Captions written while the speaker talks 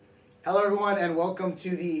Hello, everyone, and welcome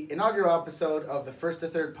to the inaugural episode of the First to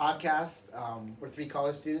Third podcast. We're three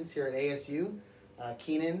college students here at ASU.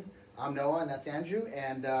 Keenan, I'm Noah, and that's Andrew.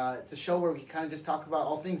 And it's a show where we kind of just talk about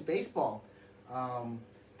all things baseball.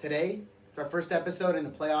 Today, it's our first episode, and the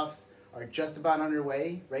playoffs are just about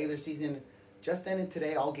underway. Regular season just ended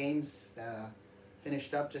today. All games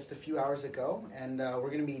finished up just a few hours ago. And we're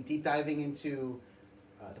going to be deep diving into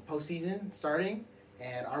the postseason starting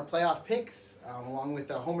and our playoff picks, along with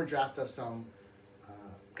a homer draft of some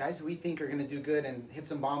guys who we think are going to do good and hit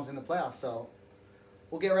some bombs in the playoffs. So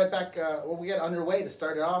we'll get right back. We'll get underway to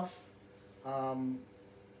start it off. Playoff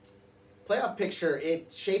picture,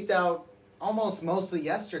 it shaped out almost mostly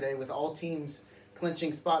yesterday with all teams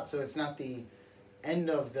clinching spots. So it's not the end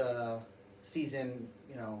of the season,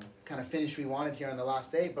 kind of finish we wanted here on the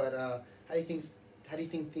last day. But how do you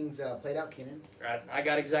think things played out, Keenan? Right, I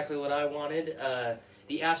got exactly what I wanted.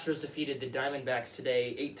 The Astros defeated the Diamondbacks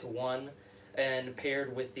today 8-1, and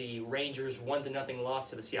paired with the Rangers 1-0 loss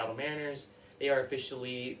to the Seattle Mariners, they are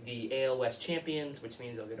officially the AL West champions, which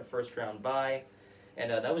means they'll get a first round bye.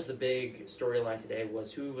 And that was the big storyline today,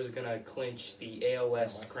 was who was going to clinch the AL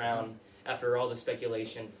West crown after all the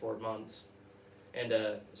speculation for months. And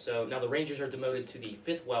so now the Rangers are demoted to the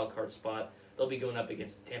fifth wild card spot. They'll be going up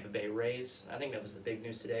against the Tampa Bay Rays. I think that was the big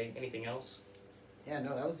news today. Anything else? Yeah,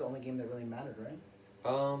 no, that was the only game that really mattered, right?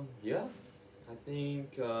 Yeah. I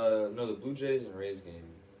think the Blue Jays and Rays game,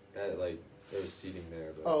 that there was seeding there.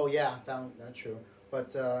 But... Oh yeah, that's true.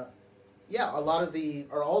 But all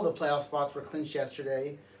the playoff spots were clinched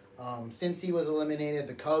yesterday. Cincy was eliminated.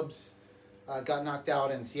 The Cubs got knocked out,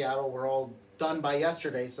 and Seattle were all done by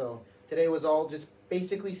yesterday. So today was all just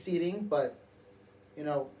basically seeding. But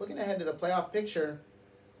looking ahead to the playoff picture,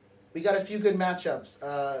 we got a few good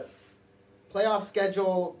matchups. Playoff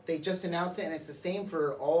schedule, they just announced it, and it's the same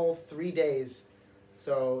for all 3 days.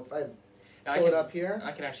 So if I pull it up here.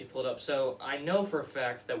 I can actually pull it up. So I know for a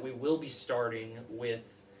fact that we will be starting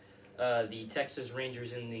with the Texas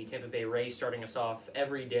Rangers and the Tampa Bay Rays starting us off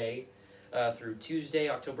every day through Tuesday,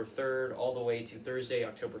 October 3rd, all the way to Thursday,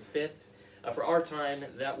 October 5th. For our time,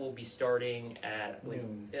 that will be starting at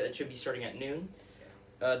noon. It should be starting at noon.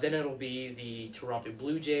 Then it'll be the Toronto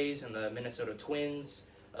Blue Jays and the Minnesota Twins.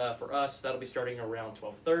 For us, that'll be starting around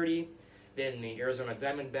 12:30. Then the Arizona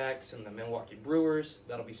Diamondbacks and the Milwaukee Brewers,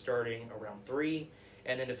 that'll be starting around 3.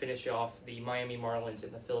 And then to finish off, the Miami Marlins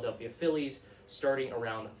and the Philadelphia Phillies starting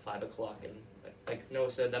around 5 o'clock. And like Noah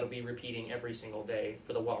said, that'll be repeating every single day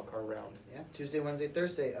for the wild card round. Yeah, Tuesday, Wednesday,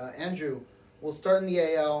 Thursday. Andrew, we'll start in the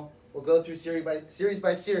AL. We'll go through series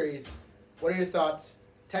by series. What are your thoughts?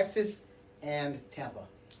 Texas and Tampa.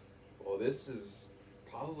 Well, this is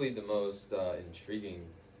probably the most intriguing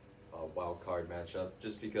wild card matchup,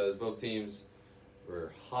 just because both teams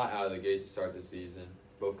were hot out of the gate to start the season.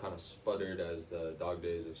 Both kind of sputtered as the dog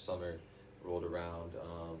days of summer rolled around.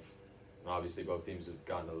 And obviously, both teams have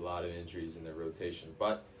gotten a lot of injuries in their rotation,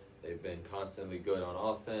 but they've been constantly good on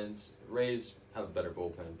offense. Rays have a better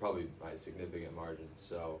bullpen, probably by a significant margin.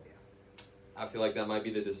 So I feel like that might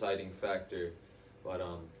be the deciding factor. But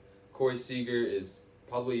Corey Seager is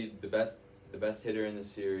probably the best hitter in the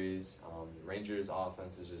series. Rangers'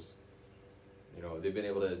 offense is just, they've been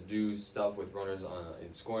able to do stuff with runners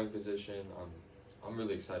in scoring position. I'm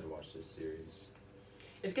really excited to watch this series.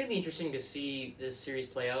 It's going to be interesting to see this series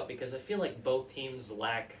play out because I feel like both teams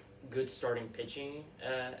lack good starting pitching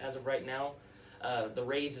as of right now. The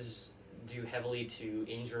Rays is due heavily to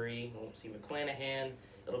injury. We won't see McClanahan.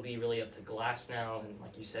 It'll be really up to Glass now, and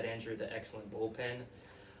like you said, Andrew, the excellent bullpen.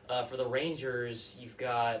 For the Rangers, you've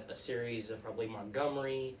got a series of probably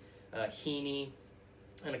Montgomery, Heaney,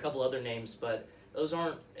 and a couple other names, but those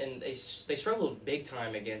aren't, and they struggled big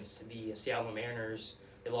time against the Seattle Mariners.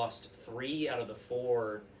 They lost 3 out of the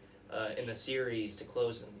 4 in the series to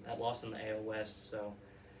close that loss in the AL West. So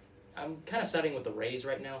I'm kind of siding with the Rays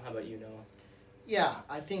right now. How about you, Noah? Yeah,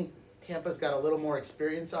 I think Tampa's got a little more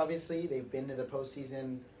experience, obviously. They've been to the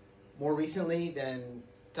postseason more recently than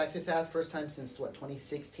Texas has. First time since,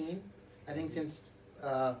 2016? I think since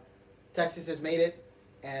Texas has made it.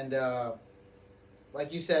 And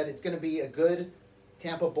like you said, it's going to be a good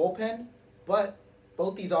Tampa bullpen, but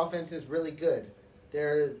both these offenses really good.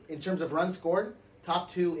 They're, in terms of runs scored, top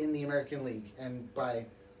 2 in the American League, and by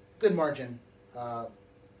good margin.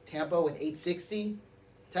 Tampa with 860,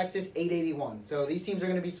 Texas 881. So these teams are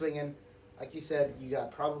going to be swinging. Like you said, you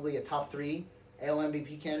got probably a top 3 AL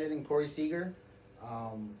MVP candidate in Corey Seager.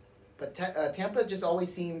 But Tampa just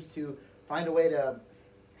always seems to find a way to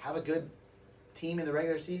have a good team in the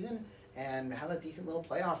regular season and have a decent little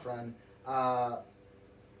playoff run.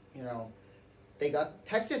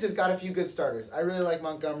 Texas has got a few good starters. I really like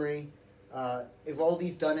Montgomery.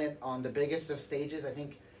 Evaldi's done it on the biggest of stages. I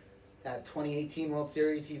think that 2018 World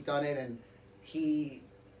Series, he's done it, and he,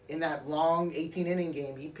 in that long 18-inning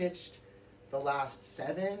game, he pitched the last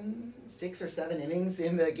 6 or 7 innings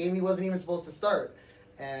in the game he wasn't even supposed to start.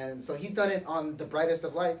 And so he's done it on the brightest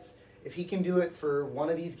of lights. If he can do it for one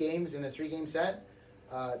of these games in the 3-game set,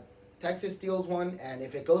 Texas steals one, and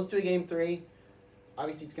if it goes to a game 3,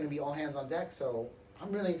 obviously it's going to be all hands on deck. So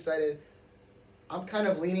I'm really excited. I'm kind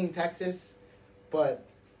of leaning Texas, but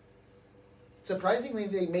surprisingly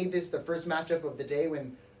they made this the first matchup of the day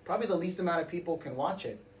when probably the least amount of people can watch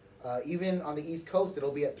it. Even on the East Coast,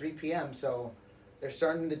 it'll be at 3 p.m. So they're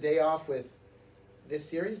starting the day off with this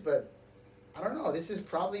series, but I don't know. This is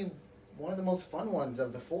probably one of the most fun ones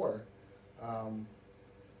of the 4. I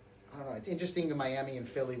don't know. It's interesting the Miami and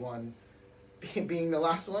Philly one being the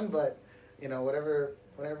last one, but whatever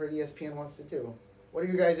ESPN wants to do. What are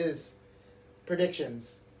your guys'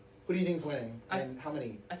 predictions? Who do you think's winning, and how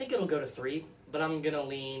many? I think it'll go to 3, but I'm going to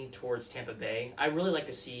lean towards Tampa Bay. I really like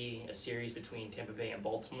to see a series between Tampa Bay and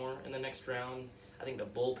Baltimore in the next round. I think the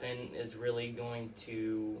bullpen is really going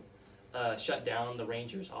to shut down the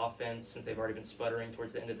Rangers' offense since they've already been sputtering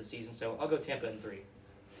towards the end of the season. So I'll go Tampa in 3.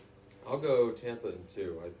 I'll go Tampa in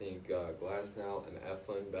 2. I think Glasnow and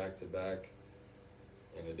Eflin back-to-back,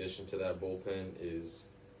 in addition to that bullpen, is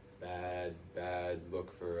bad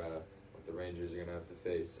look for what the Rangers are going to have to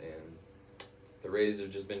face. And the Rays have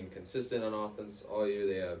just been consistent on offense all year.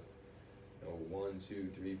 They have 1, 2,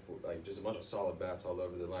 3, 4, just a bunch of solid bats all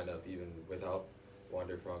over the lineup, even without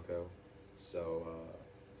Wander Franco. So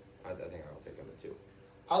I think I'll take them in 2.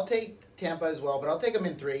 I'll take Tampa as well, but I'll take them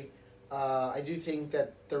in 3. I do think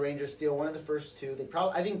that the Rangers steal one of the first 2.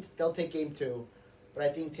 I think they'll take game 2, but I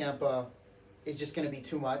think Tampa is just going to be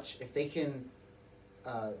too much. If they can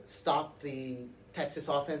stop the Texas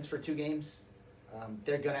offense for 2 games,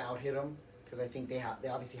 they're going to out-hit them because I think they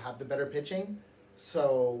obviously have the better pitching.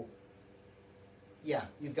 So, yeah,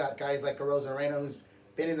 you've got guys like Arozarena, who's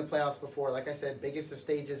been in the playoffs before. Like I said, biggest of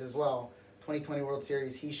stages as well. 2020 World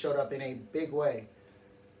Series, he showed up in a big way.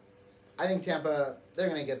 I think Tampa, they're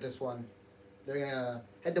going to get this one. They're going to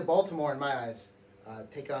head to Baltimore, in my eyes,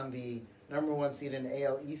 take on the number 1 seed in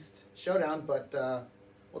AL East showdown. But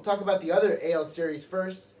we'll talk about the other AL series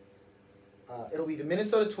first. It'll be the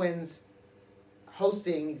Minnesota Twins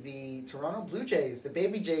hosting the Toronto Blue Jays. The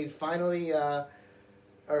Baby Jays finally, or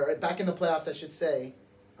back in the playoffs, I should say.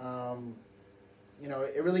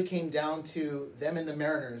 It really came down to them and the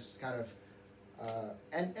Mariners, kind of,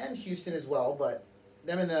 and Houston as well. But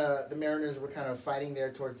them and the Mariners were kind of fighting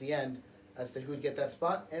there towards the end as to who'd get that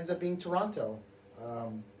spot. Ends up being Toronto.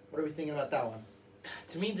 What are we thinking about that one?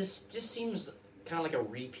 To me, this just seems kind of like a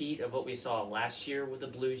repeat of what we saw last year with the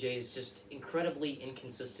Blue Jays, just incredibly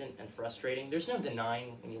inconsistent and frustrating. There's no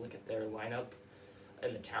denying when you look at their lineup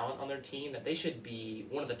and the talent on their team that they should be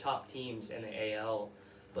one of the top teams in the AL,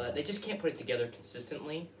 but they just can't put it together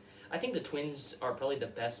consistently. I think the Twins are probably the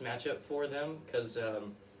best matchup for them because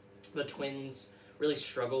the Twins really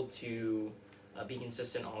struggled to be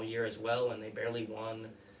consistent all year as well, and they barely won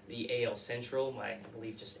the AL Central by, I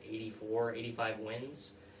believe, just 85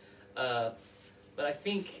 wins. But I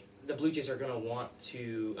think the Blue Jays are going to want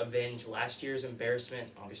to avenge last year's embarrassment.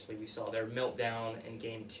 Obviously, we saw their meltdown in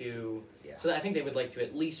Game 2. Yeah. So I think they would like to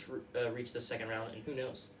at least reach the second round, and who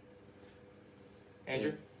knows?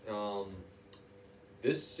 Andrew?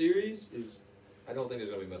 This series is, I don't think there's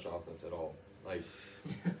going to be much offense at all. I'm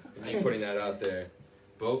just putting that out there.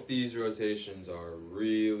 Both these rotations are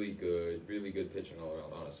really good pitching all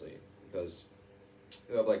around, honestly. Because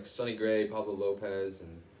you have Sonny Gray, Pablo Lopez,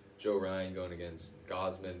 and Joe Ryan going against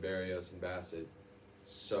Gausman, Berrios, and Bassett.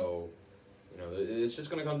 So, it's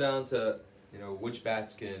just going to come down to, which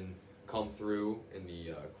bats can come through in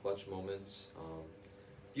the clutch moments.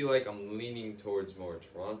 I feel like I'm leaning towards more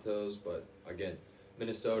Toronto's, but again,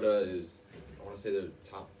 Minnesota is, I want to say they're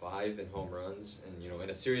top 5 in home runs. And, in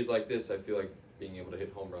a series like this, I feel like being able to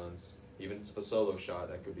hit home runs, even if it's a solo shot,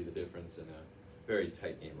 that could be the difference in a very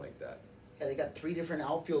tight game like that. Yeah, they got 3 different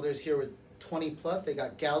outfielders here with 20+. They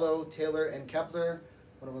got Gallo, Taylor, and Kepler.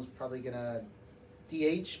 One of them's probably going to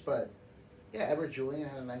DH, but yeah, Edward Julian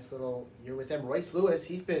had a nice little year with them. Royce Lewis,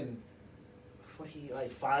 he's been,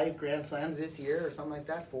 5 Grand Slams this year or something like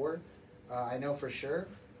that, 4. I know for sure.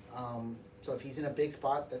 So if he's in a big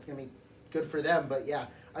spot, that's going to be good for them. But yeah,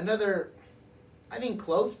 another, I think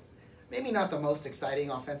close, maybe not the most exciting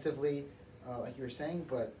offensively, like you were saying,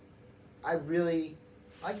 but I really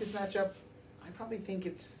like this matchup. I think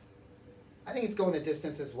it's going the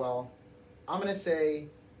distance as well. I'm going to say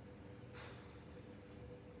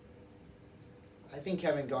I think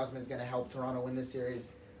Kevin Gausman's going to help Toronto win this series.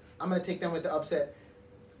 I'm going to take them with the upset.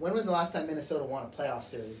 When was the last time Minnesota won a playoff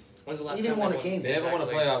series? When's the last Even time won they a game? They haven't won a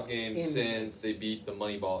Exactly. playoff game In- since they beat the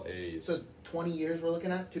Moneyball A's. So 20 years we're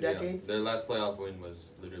looking at? 2 decades? Yeah, their last playoff win was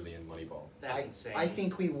literally in Moneyball. That's insane. I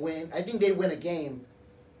think we win. I think they win a game,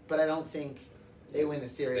 but I don't think they win the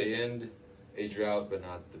series. They end a drought, but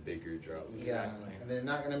not the bigger drought. Exactly. Yeah, and they're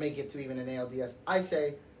not going to make it to even an ALDS. I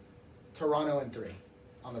say Toronto in 3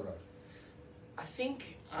 on the road. I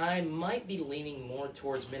think I might be leaning more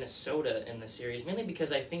towards Minnesota in the series, mainly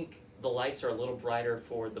because I think the lights are a little brighter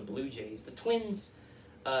for the Blue Jays. The Twins,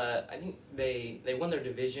 I think they won their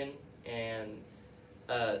division, and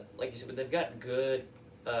like you said, but they've got good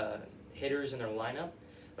hitters in their lineup.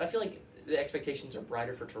 But I feel like the expectations are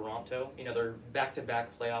brighter for Toronto. You know, they're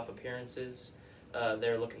back-to-back playoff appearances.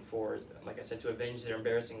 They're looking for, like I said, to avenge their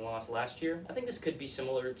embarrassing loss last year. I think this could be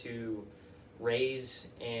similar to Rays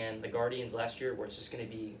and the Guardians last year, where it's just going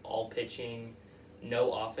to be all pitching,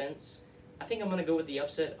 no offense. I think I'm going to go with the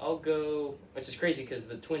upset. I'll go, which is crazy because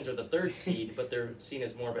the Twins are the 3rd seed, but they're seen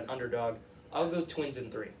as more of an underdog. I'll go Twins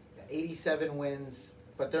in 3. 87 wins,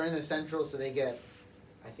 but they're in the Central, so they get,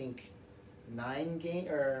 I think, 9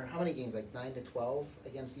 games, or how many games? Like 9 to 12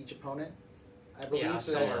 against each opponent, I believe. Yeah,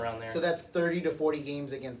 so somewhere around there. So that's 30 to 40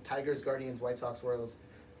 games against Tigers, Guardians, White Sox, Royals.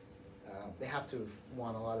 They have to have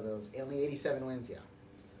won a lot of those. Only 87 wins, yeah.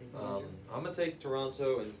 I'm going to take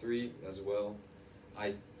Toronto in 3 as well.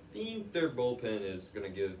 I think their bullpen is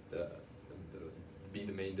going to give be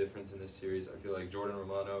the main difference in this series. I feel like Jordan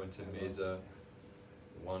Romano and Tim Meza,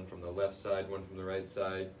 one from the left side, one from the right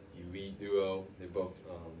side, elite duo. They both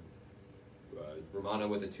Romano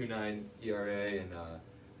with a 2.9 ERA and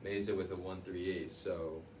Meza with a 1.38.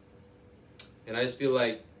 So, and I just feel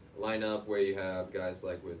like lineup where you have guys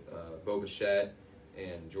like with Bo Bichette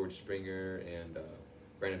and George Springer and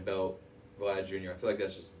Brandon Belt, Vlad Jr. I feel like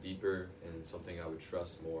that's just deeper and something I would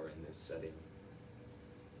trust more in this setting.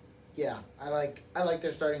 Yeah, I like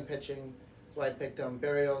their starting pitching. That's why I picked them.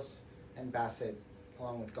 Berrios and Bassett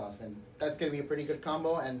along with Gausman. That's going to be a pretty good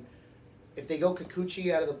combo. And if they go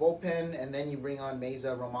Kikuchi out of the bullpen and then you bring on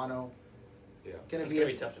Meza, Romano, Yeah, It's going to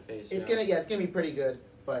be tough to face. it's gonna be pretty good.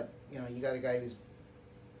 But you know, you got a guy who's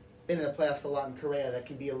been in the playoffs a lot in Korea that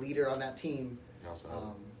can be a leader on that team.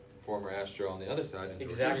 Also, former Astro on the other side. And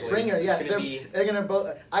Exactly. Springer, It's yes, gonna be- they're gonna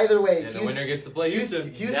both. Either way, And the winner gets to play Houston.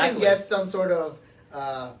 Houston Exactly. gets some sort of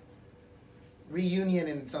reunion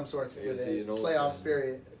in some sorts You're with gonna see a an old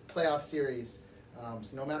playoff series.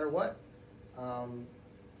 So no matter what,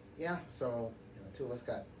 yeah. So two of us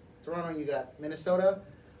got Toronto. You got Minnesota.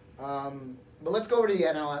 But let's go over to the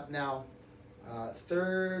NL now.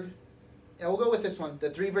 Third, yeah, we'll go with this one. The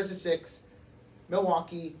 3 versus 6,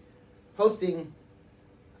 Milwaukee hosting.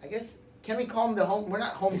 I guess can we call them the home? We're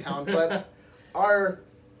not hometown, but our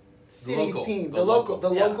city's local. team, The the local.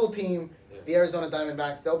 local team, Yeah. the Arizona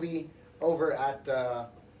Diamondbacks. They'll be over at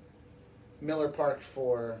Miller Park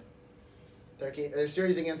for their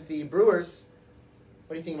series against the Brewers.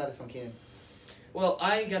 What do you think about this one, Keenan? Well,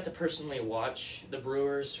 I got to personally watch the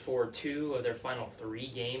Brewers for 2 of their final 3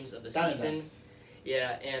 games of the season. Diamondbacks.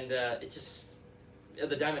 Yeah, and it just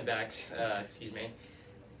the Diamondbacks, excuse me,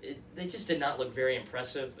 they just did not look very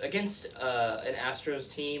impressive against an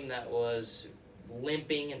Astros team that was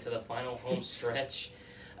limping into the final home stretch.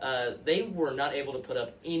 They were not able to put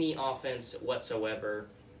up any offense whatsoever.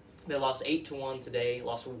 They lost 8-1 today,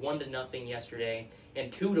 lost 1-0 yesterday,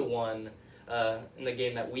 and 2-1 in the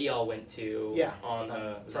game that we all went to on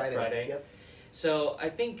was that Friday. Yep. So I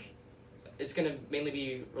think it's going to mainly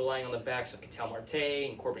be relying on the backs of Ketel Marte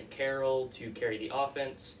and Corbin Carroll to carry the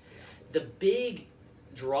offense. The big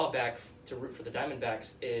drawback to root for the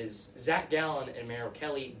Diamondbacks is Zach Gallen and Merrill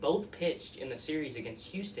Kelly both pitched in the series against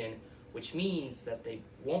Houston, which means that they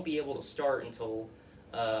won't be able to start until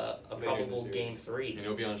a Later in the probable series. Game 3. And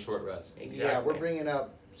he'll be on short rest. Exactly. Yeah, we're bringing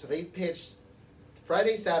up. So they pitched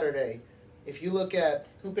Friday, Saturday. If you look at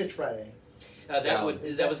who pitched Friday, that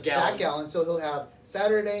was Gallen. Zach Gallen. So he'll have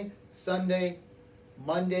Saturday, Sunday,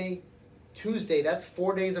 Monday, Tuesday. That's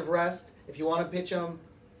 4 days of rest. If you want to pitch him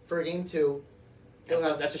for Game 2,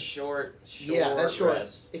 That's a short yeah, that's short.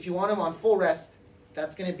 rest. If you want him on full rest,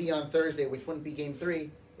 that's going to be on Thursday, which wouldn't be Game 3,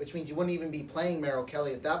 which means you wouldn't even be playing Merrill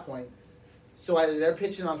Kelly at that point. So either they're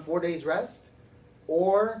pitching on 4 days rest,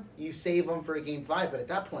 or you save them for a Game 5. But at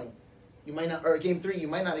that point, you might not, or Game 3, you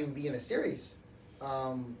might not even be in the series.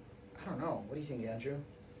 I don't know. What do you think, Andrew?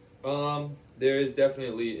 There is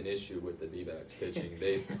definitely an issue with the D-backs pitching.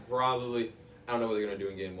 They probably, I don't know what they're going to do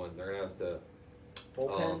in Game 1. They're going to have to,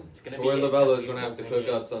 Bullpen? It's gonna Torey be Lovella is a going to have to bullpen cook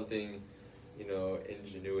game. up something,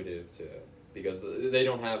 ingenuitive to because they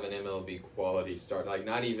don't have an MLB quality start. Like,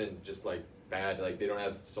 not even just, like, bad. Like, they don't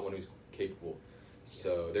have someone who's capable.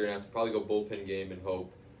 So they're going to have to probably go bullpen game and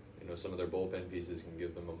hope, some of their bullpen pieces can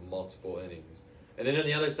give them multiple innings. And then on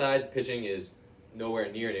the other side, pitching is nowhere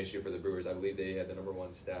near an issue for the Brewers. I believe they had the number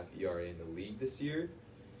 1 staff ERA in the league this year.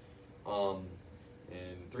 And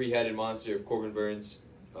three-headed monster of Corbin Burns,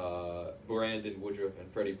 Brandon Woodruff, and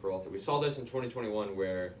Freddie Peralta. We saw this in 2021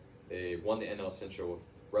 where they won the NL Central with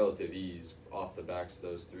relative ease off the backs of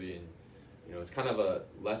those three. And, it's kind of a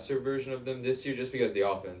lesser version of them this year just because the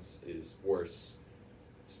offense is worse.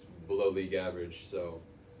 It's below league average. So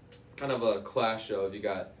kind of a clash of you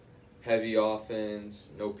got heavy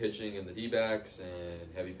offense, no pitching in the D-backs, and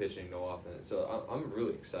heavy pitching, no offense. So I'm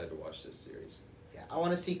really excited to watch this series. Yeah, I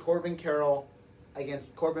want to see Corbin Carroll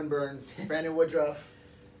against Corbin Burns, Brandon Woodruff,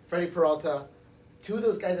 Freddie Peralta. 2 of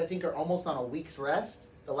those guys I think are almost on a week's rest.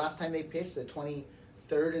 The last time they pitched, the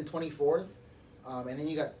 23rd and 24th. And then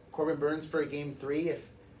you got Corbin Burns for Game 3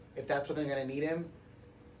 if that's what they're going to need him.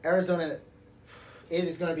 Arizona, it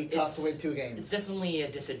is going to be tough to win 2 games. It's definitely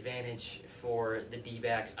a disadvantage for the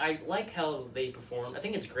D-backs. I like how they performed. I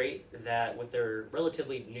think it's great that with their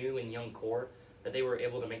relatively new and young core that they were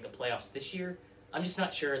able to make the playoffs this year. I'm just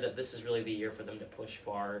not sure that this is really the year for them to push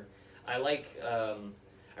far. I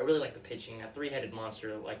really like the pitching. That three-headed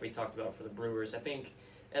monster, like we talked about for the Brewers, I think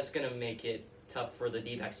that's going to make it tough for the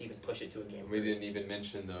D-backs to even push it to a game. We didn't even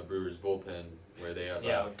mention the Brewers bullpen where they have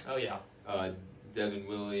Devin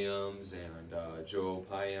Williams and Joe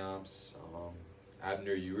Payamps,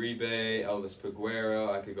 Abner Uribe, Elvis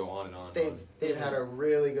Peguero. I could go on and on. They've had a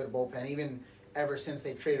really good bullpen. Even ever since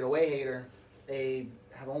they've traded away Hader, they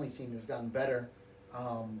have only seemed to have gotten better.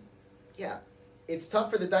 It's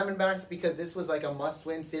tough for the Diamondbacks because this was like a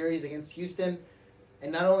must-win series against Houston.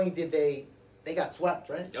 And not only did they got swept,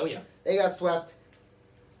 right? Oh, yeah. They got swept,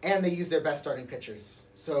 and they used their best starting pitchers.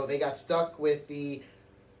 So they got stuck with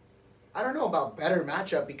I don't know about better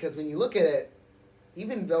matchup, because when you look at it,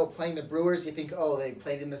 even though playing the Brewers, you think, they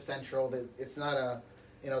played in the Central, it's not a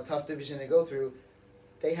tough division to go through.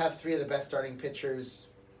 They have 3 of the best starting pitchers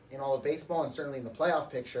in all of baseball, and certainly in the playoff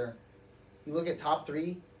picture. You look at top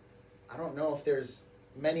 3, I don't know if there's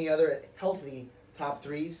many other healthy top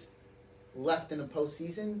 3s left in the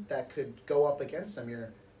postseason that could go up against them.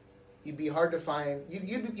 You'd be hard to find.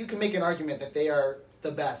 You can make an argument that they are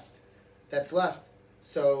the best that's left.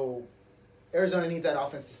 So Arizona needs that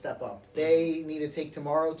offense to step up. They need to take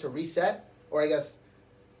tomorrow to reset, or I guess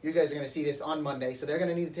you guys are going to see this on Monday. So they're going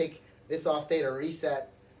to need to take this off day to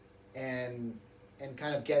reset and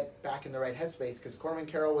kind of get back in the right headspace, because Corbin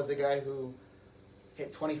Carroll was a guy who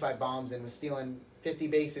hit 25 bombs and was stealing 50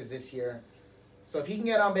 bases this year. So if he can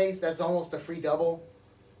get on base, that's almost a free double.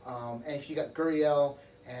 And if you got Gurriel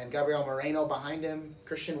and Gabriel Moreno behind him,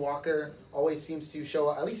 Christian Walker always seems to show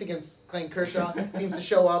up, at least against Clayton Kershaw, seems to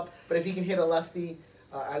show up. But if he can hit a lefty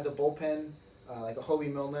out of the bullpen, like a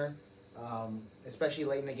Hobie Milner, especially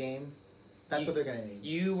late in the game, that's what they're going to need.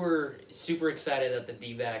 You were super excited that the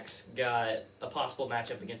D-backs got a possible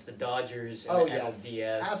matchup against the Dodgers and the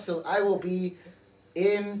NLDS. Absolutely. I will be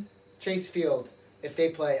in Chase Field if they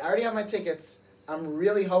play. I already have my tickets. I'm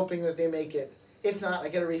really hoping that they make it. If not, I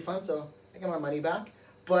get a refund, so I get my money back.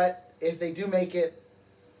 But if they do make it,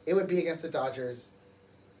 it would be against the Dodgers.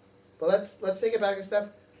 But let's take it back a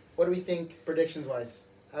step. What do we think predictions-wise?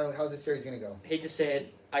 How's this series going to go? Hate to say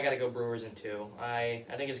it, I got to go Brewers in 2. I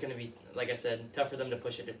think it's going to be, like I said, tough for them to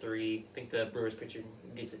push it to 3. I think the Brewers pitcher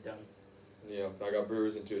gets it done. Yeah, I got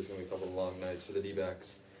Brewers in 2. It's going to be a couple of long nights for the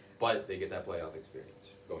D-backs. But they get that playoff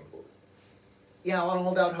experience going forward. Yeah, I want to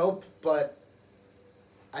hold out hope, but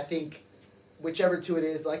I think whichever 2 it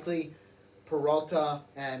is, likely Peralta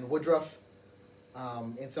and Woodruff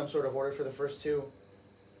in some sort of order for the first 2.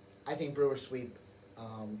 I think Brewers sweep.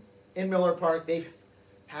 In Miller Park, they've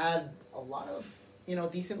had a lot of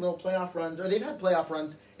decent little playoff runs, or they've had playoff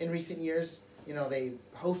runs in recent years. They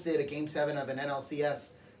hosted a Game 7 of an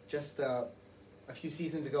NLCS just a few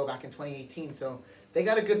seasons ago back in 2018. So they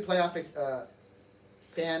got a good playoff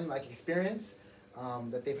fan experience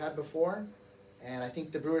that they've had before. And I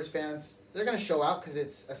think the Brewers fans, they're going to show out because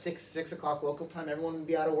it's a 6 o'clock local time. Everyone will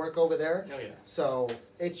be out of work over there. Oh, yeah. So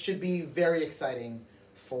it should be very exciting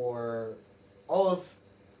for all of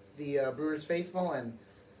the Brewers faithful. And,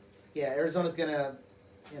 yeah, Arizona's going to,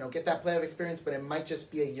 get that playoff experience, but it might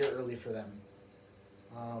just be a year early for them.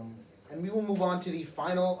 And we will move on to the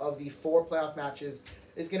final of the 4 playoff matches.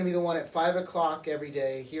 It's going to be the one at 5 o'clock every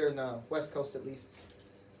day, here in the West Coast at least.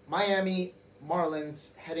 Miami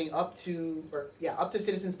Marlins heading up to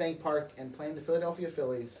Citizens Bank Park and playing the Philadelphia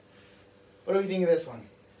Phillies. What do we think of this one?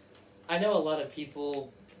 I know a lot of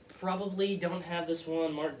people probably don't have this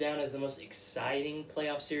one marked down as the most exciting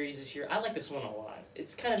playoff series this year. I like this one a lot.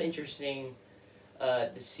 It's kind of interesting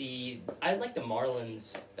to see. I like the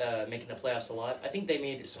Marlins making the playoffs a lot. I think they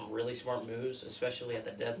made some really smart moves, especially at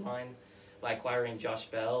the deadline, by acquiring Josh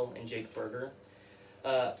Bell and Jake Berger.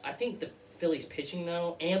 I think the Phillies pitching,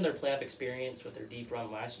 though, and their playoff experience with their deep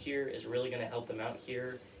run last year is really going to help them out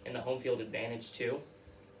here in the home field advantage, too.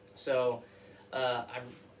 So I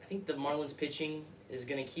think the Marlins pitching is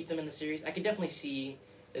going to keep them in the series. I could definitely see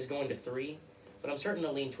this going to 3, but I'm starting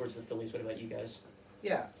to lean towards the Phillies. What about you guys?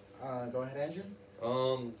 Yeah. Go ahead, Andrew.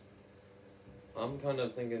 I'm kind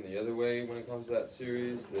of thinking the other way when it comes to that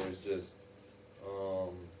series. There's just,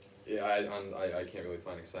 I can't really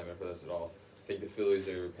find excitement for this at all. I think the Phillies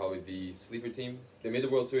are probably the sleeper team. They made the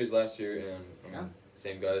World Series last year, and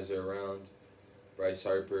same guys are around. Bryce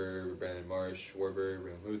Harper, Brandon Marsh, Schwarber,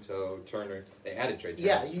 Realmuto, Turner. They added Trey Turner.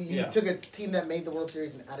 Yeah, you took a team that made the World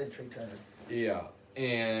Series and added Trey Turner. Yeah,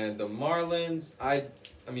 and the Marlins, I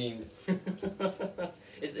mean...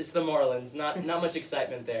 It's the Marlins. Not much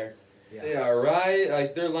excitement there. Yeah, right.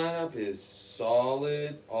 Like, their lineup is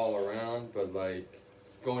solid all around, but, like,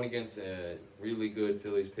 going against a really good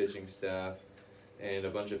Phillies pitching staff and a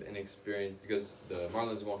bunch of inexperienced, because the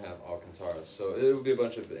Marlins won't have Alcantara, so it'll be a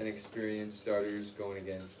bunch of inexperienced starters going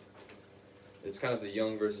against. It's kind of the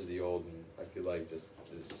young versus the old, and I feel like just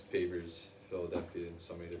this favors Philadelphia in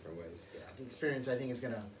so many different ways. Yeah, the experience I think is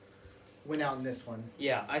gonna win out in this one.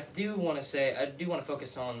 Yeah, I do want to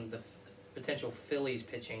focus on the potential Phillies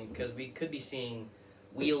pitching because we could be seeing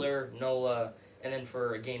Wheeler, Nola, and then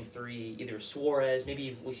for Game 3 either Suarez,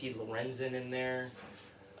 maybe we see Lorenzen in there.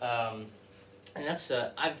 And that's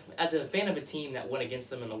as a fan of a team that went against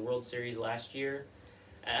them in the World Series last year,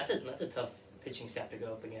 that's a tough pitching staff to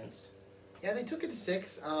go up against. Yeah, they took it to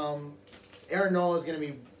 6. Aaron Nola is going to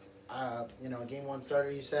be, a Game 1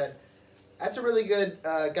 starter. You said that's a really good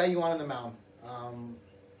guy you want on the mound.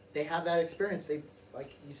 They have that experience. They,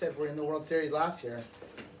 like you said, were in the World Series last year.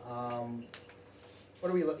 What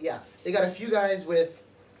do we look? Yeah, they got a few guys with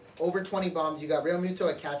over 20 bombs. You got Realmuto,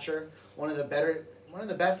 a catcher, one of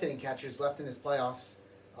the best hitting catchers left in this playoffs.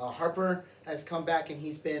 Harper has come back and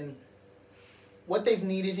he's been what they've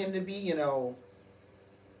needed him to be.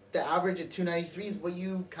 The average at 293 is what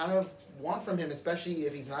you kind of want from him, especially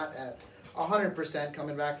if he's not at 100%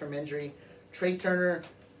 coming back from injury. Trey Turner,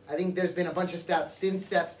 I think there's been a bunch of stats since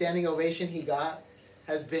that standing ovation he got,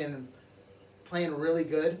 has been playing really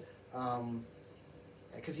good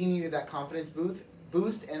because he needed that confidence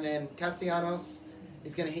boost. And then Castellanos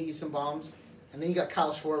is going to hit you some bombs. And then you got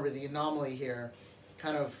Kyle Schwarber, the anomaly here.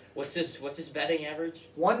 Kind of. What's his batting average?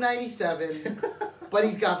 197, but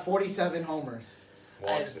he's got 47 homers.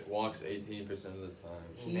 Walks 18% of the time.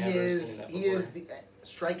 He is the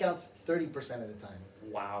strikeouts 30% of the time.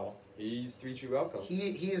 Wow. He's 3 true outcomes.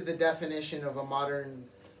 He is the definition of a modern,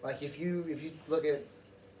 like if you look at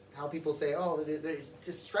how people say, oh, they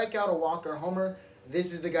just strike out a walk or a homer,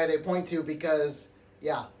 this is the guy they point to because,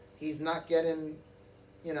 yeah, he's not getting,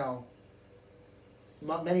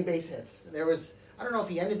 many base hits. There was, I don't know if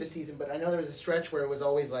he ended the season, but I know there was a stretch where it was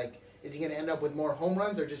always like, is he going to end up with more home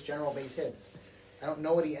runs or just general base hits? I don't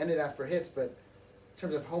know what he ended at for hits, but in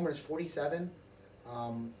terms of homers, 47.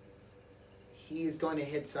 He is going to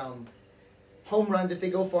hit some home runs if they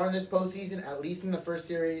go far in this postseason, at least in the first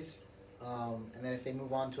series. And then if they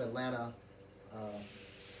move on to Atlanta,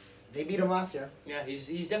 they beat him last year. Yeah,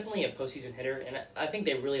 he's definitely a postseason hitter, and I think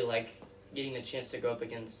they really like getting the chance to go up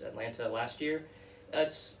against Atlanta last year. I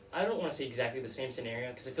don't want to say exactly the same scenario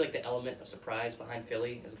because I feel like the element of surprise behind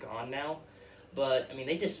Philly is gone now. But, I mean,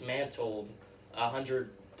 they dismantled a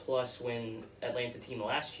 100-plus win Atlanta team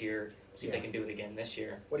last year. See if they can do it again this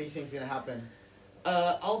year. What do you think is going to happen?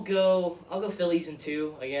 I'll go Phillies in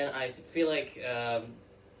 2. Again, I feel like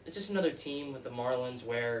it's just another team with the Marlins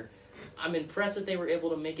where I'm impressed that they were able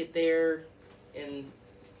to make it there in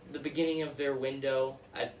the beginning of their window.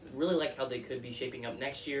 I really like how they could be shaping up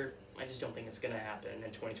next year. I just don't think it's going to happen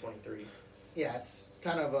in 2023. Yeah, it's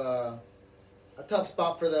kind of a tough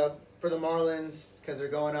spot for the Marlins because they're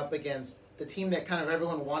going up against the team that kind of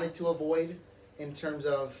everyone wanted to avoid in terms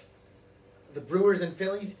of the Brewers and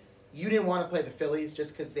Phillies. You didn't want to play the Phillies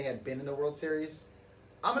just because they had been in the World Series.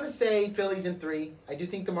 I'm going to say Phillies in 3. I do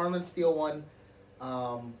think the Marlins steal one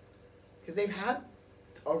because they've had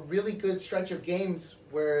a really good stretch of games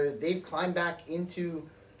where they've climbed back into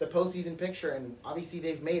the postseason picture, and obviously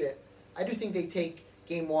they've made it. I do think they take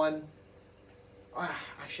Game 1.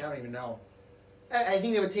 Actually, I don't even know. I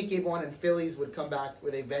think they would take Game 1, and Phillies would come back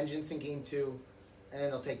with a vengeance in Game 2, and then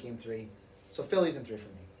they'll take Game 3. So Phillies in 3 for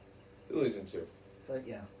me. Phillies in 2.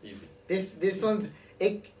 Yeah. Easy. This one's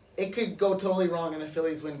it could go totally wrong and the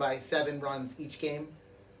Phillies win by 7 runs each game.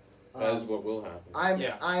 That is what will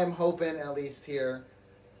happen. I am hoping at least here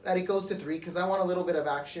that it goes to 3 because I want a little bit of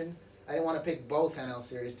action. I didn't want to pick both NL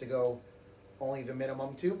series to go only the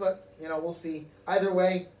minimum 2, but we'll see. Either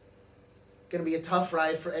way, gonna be a tough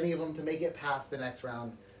ride for any of them to make it past the next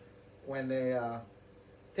round when they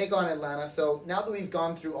take on Atlanta. So now that we've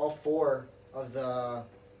gone through all 4 of the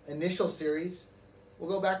initial series, we'll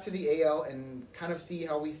go back to the AL and kind of see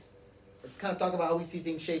how talk about how we see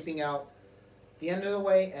things shaping out the end of the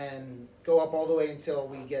way and go up all the way until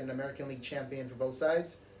we get an American League champion for both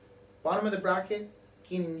sides. Bottom of the bracket,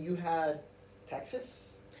 Keenan, you had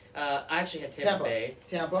Texas? I actually had Tampa Bay.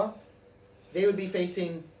 Tampa. They would be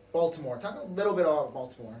facing Baltimore. Talk a little bit about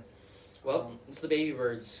Baltimore. Well, it's the Baby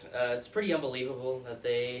Birds. It's pretty unbelievable that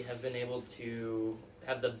they have been able to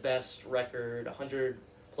have the best record,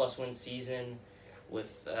 100-plus win season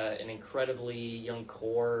with an incredibly young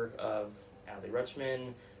core of Adley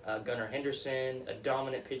Rutschman, Gunnar Henderson, a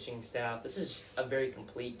dominant pitching staff. This is a very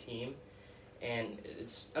complete team, and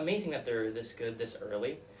it's amazing that they're this good this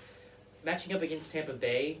early. Matching up against Tampa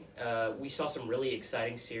Bay, we saw some really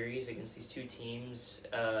exciting series against these two teams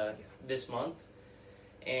this month.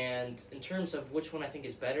 And in terms of which one I think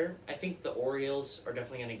is better, I think the Orioles are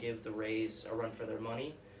definitely going to give the Rays a run for their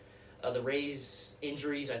money. The Rays'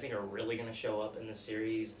 injuries, I think, are really going to show up in this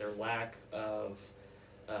series. Their lack of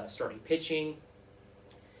starting pitching.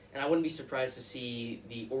 And I wouldn't be surprised to see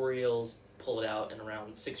the Orioles pull it out in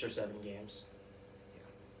around 6 or 7 games.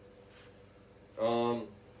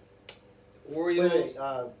 Orioles. Wait,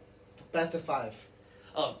 best of 5.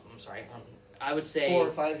 Oh, I'm sorry. I would say 4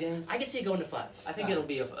 or 5 games. I could see it going to 5. I think it'll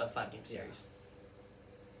be a 5-game series.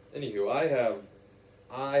 Anywho,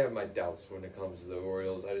 I have my doubts when it comes to the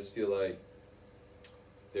Orioles. I just feel like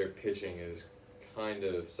their pitching is kind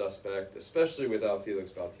of suspect, especially without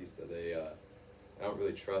Felix Bautista. I don't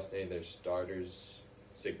really trust any of their starters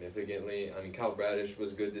significantly. I mean, Kyle Bradish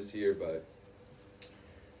was good this year, but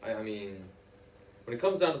I mean, when it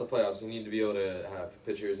comes down to the playoffs, you need to be able to have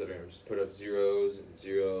pitchers that are going to just put up zeros,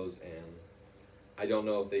 and I don't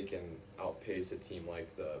know if they can outpace a team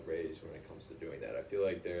like the Rays when it comes to doing that. I feel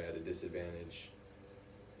like they're at a disadvantage,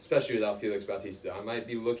 especially without Felix Bautista. I might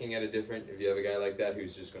be looking at it different if you have a guy like that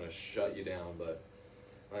who's just going to shut you down, but,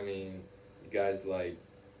 I mean, guys like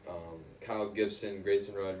Kyle Gibson,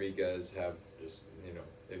 Grayson Rodriguez have just,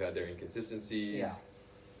 they've had their inconsistencies.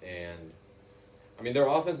 Yeah. And, I mean, their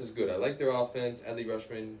offense is good. I like their offense. Adley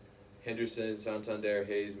Rutschman, Henderson, Santander,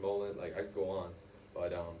 Hayes, Mullen, I could go on.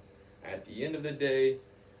 But at the end of the day,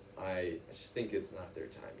 I just think it's not their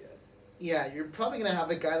time yet. Yeah, you're probably going to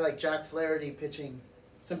have a guy like Jack Flaherty pitching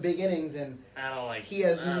some big innings, and he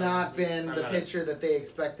has not been the pitcher that they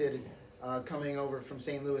expected coming over from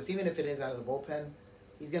St. Louis. Even if it is out of the bullpen,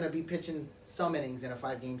 he's going to be pitching some innings in a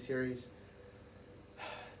 5-game series.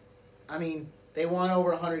 I mean, they won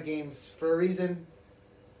over 100 games for a reason,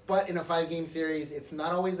 but in a 5-game series, it's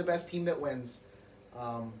not always the best team that wins.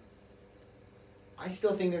 I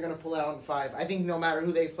still think they're going to pull it out in 5. I think no matter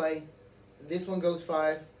who they play, this one goes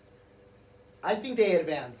 5. I think they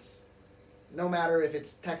advance, no matter if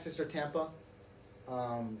it's Texas or Tampa.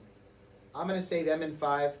 I'm going to say them in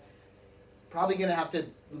 5. Probably going to have to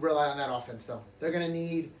rely on that offense, though. They're going to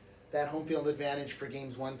need that home field advantage for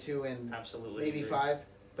games 1, 2, and absolutely maybe agree. 5.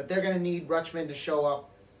 But they're going to need Rutschman to show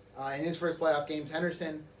up in his first playoff games.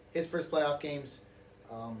 Henderson, his first playoff games.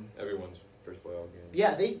 Everyone's first playoff game.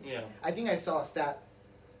 Yeah, I think I saw a stat.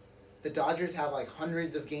 The Dodgers have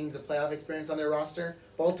hundreds of games of playoff experience on their roster.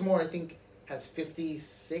 Baltimore, I think, has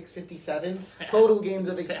 56, 57 total games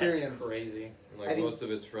of experience. That's crazy. And most of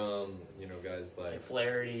it's from, guys like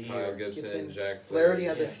Flaherty, Kyle Gibson, Jack Flaherty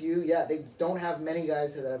has a few. Yeah, they don't have many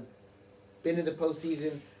guys that have been to the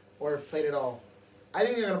postseason or have played at all. I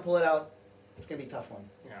think they're going to pull it out. It's going to be a tough one.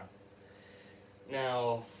 Yeah.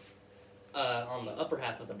 Now, on the upper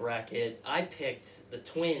half of the bracket, I picked the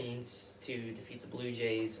Twins to defeat the Blue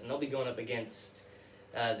Jays, and they'll be going up against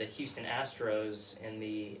the Houston Astros in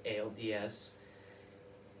the ALDS.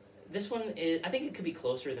 This one I think it could be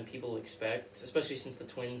closer than people expect, especially since the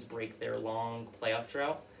Twins break their long playoff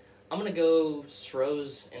drought. I'm going to go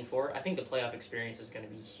Stros in 4. I think the playoff experience is going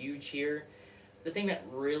to be huge here. The thing that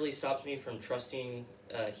really stops me from trusting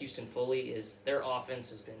Houston fully is their offense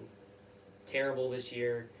has been terrible this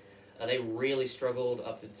year. They really struggled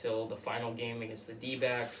up until the final game against the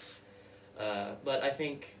D-backs. But I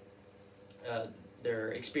think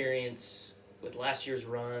their experience with last year's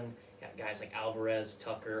run, got guys like Alvarez,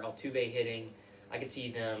 Tucker, Altuve hitting, I could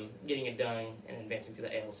see them getting it done and advancing to the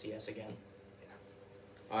ALCS again.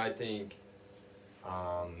 I think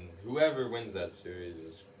whoever wins that series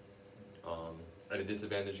is at a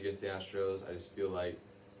disadvantage against the Astros. I just feel like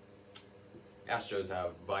Astros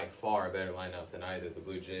have by far a better lineup than either the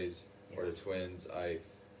Blue Jays or the Twins. I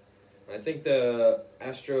think the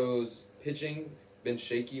Astros pitching been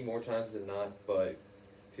shaky more times than not, but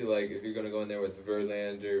I feel like if you're going to go in there with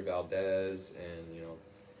Verlander, Valdez, and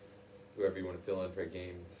whoever you want to fill in for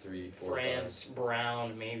game 3, 4, France, 5.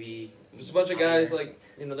 Brown, maybe. Just a bunch of guys like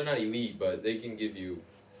they're not elite, but they can give you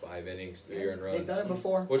 5 innings, 3 earned runs. They've done it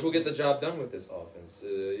before. Which will get the job done with this offense.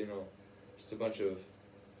 Just a bunch of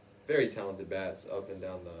very talented bats up and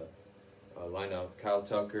down the lineup. Kyle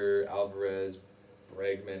Tucker, Alvarez,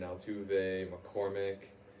 Bregman, Altuve, McCormick,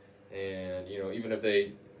 and even if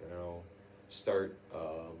they start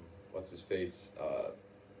what's his face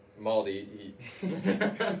Maldi,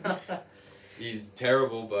 he's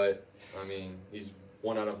terrible, but I mean he's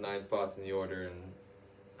 1 out of 9 spots in the order, and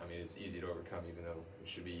I mean it's easy to overcome, even though it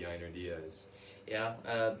should be Yainer Diaz. Yeah,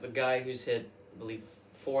 the guy who's hit, I believe,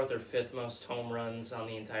 4th or 5th most home runs on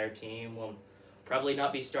the entire team will probably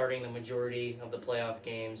not be starting the majority of the playoff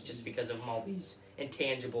games just because of Maldi's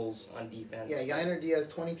intangibles on defense. Yeah, Yainer Diaz,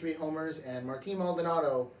 23 homers, and Martin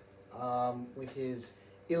Maldonado with his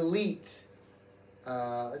elite,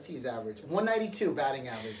 let's see his average, 192 batting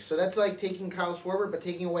average. So that's like taking Kyle Schwarber, but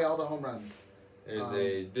taking away all the home runs. There's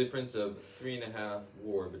a difference of 3.5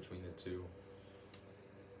 WAR between the two.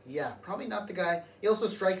 Yeah, probably not the guy. He also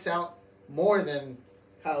strikes out more than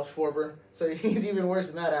Kyle Schwarber, so he's even worse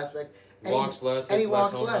in that aspect. And Walks less, and he hits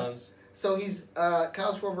walks home less. runs. So he's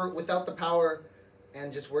Kyle Schwarber without the power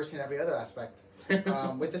and just worse in every other aspect.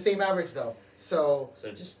 With the same average, though. So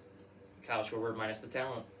just Kyle Schwarber minus the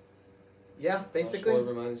talent. yeah, basically. Kyle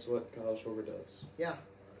Schwarber minus what Kyle Schwarber does. Yeah.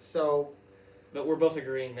 So. But we're both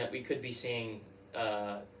agreeing that we could be seeing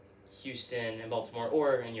Houston and Baltimore,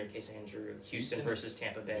 or in your case, Andrew, Houston versus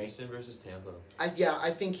Tampa Bay. Houston versus Tampa. I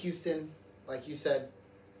think Houston, like you said,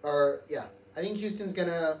 I think Houston's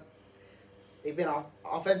gonna. They've been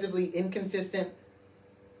offensively inconsistent,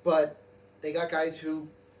 but they got guys who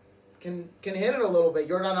can hit it a little bit.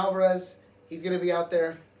 Yordan Alvarez, he's gonna be out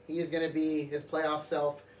there. He is gonna be his playoff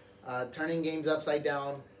self, turning games upside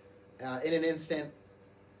down in an instant.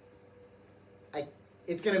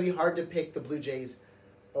 It's gonna be hard to pick the Blue Jays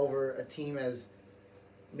over a team as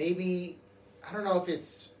maybe, I don't know if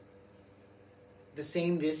it's the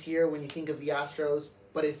same this year when you think of the Astros,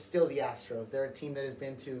 but it's still the Astros. They're a team that has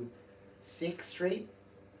been to 6 straight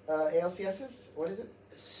ALCSs. What is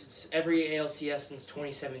it? Every ALCS since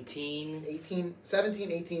 2017.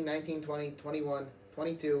 17, 18, 19, 20, 21,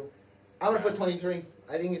 22. I'm going to put 23.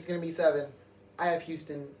 I think it's going to be 7. I have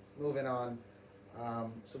Houston moving on.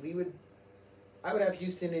 I would have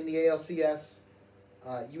Houston in the ALCS.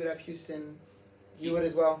 You would have Houston. You would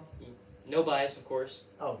as well? No bias, of course.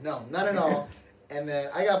 Oh, no. None at all. And then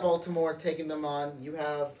I got Baltimore taking them on. You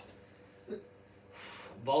have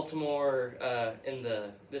Baltimore in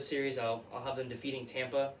this series. I'll have them defeating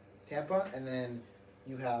Tampa. And then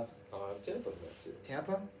you have Tampa in that series.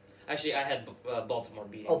 Tampa. Actually, I had Baltimore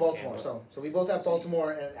beating. Oh, Baltimore. Tampa. So we both have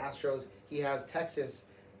Baltimore and Astros. He has Texas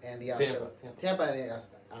and the Astros. Tampa and the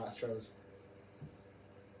Astros.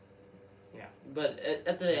 Yeah, but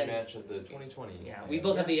at the end, match of the 2020. Yeah, we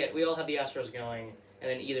all have the Astros going, and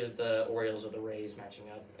then either the Orioles or the Rays matching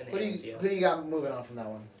up in the ALCS. Who do you got moving on from that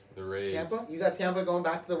one? The Rays. Tampa? You got Tampa going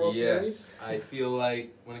back to the World Series? Yes, I feel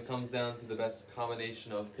like when it comes down to the best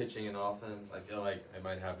combination of pitching and offense, I feel like I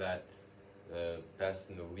might have that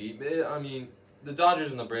best in the league. I mean, the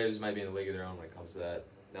Dodgers and the Braves might be in a league of their own when it comes to that,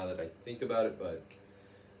 now that I think about it, but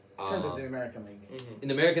in terms of the American League. Mm-hmm. In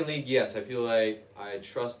the American League, yes, I feel like I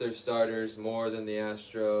trust their starters more than the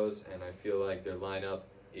Astros, and I feel like their lineup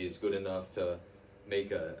is good enough to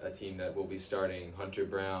make a team that will be starting Hunter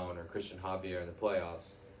Brown or Christian Javier in the playoffs.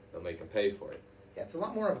 They'll make them pay for it. Yeah, it's a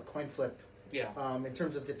lot more of a coin flip. Yeah. In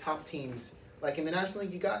terms of the top teams, like in the National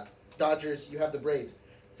League, you got Dodgers, you have the Braves,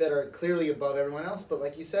 that are clearly above everyone else. But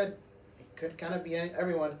like you said, it could kind of be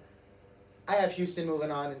everyone. I have Houston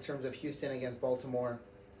moving on in terms of Houston against Baltimore.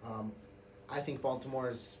 I think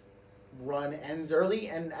Baltimore's run ends early,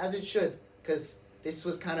 and as it should, because this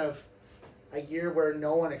was kind of a year where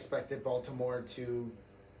no one expected Baltimore to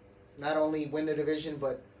not only win the division,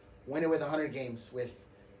 but win it with 100 games with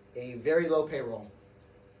a very low payroll.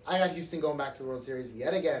 I got Houston going back to the World Series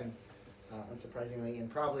yet again, unsurprisingly, and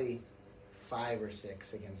probably 5 or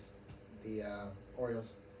 6 against the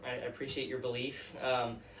Orioles. I appreciate your belief.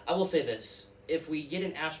 I will say this. If we get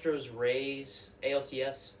an Astros-Rays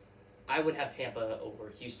ALCS, I would have Tampa over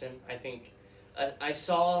Houston. I think I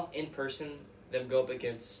saw in person them go up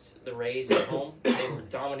against the Rays at home. They were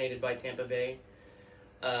dominated by Tampa Bay.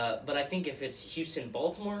 But I think if it's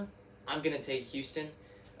Houston-Baltimore, I'm going to take Houston.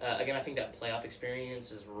 Again, I think that playoff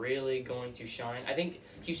experience is really going to shine. I think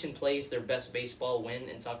Houston plays their best baseball when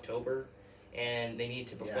it's October, and they need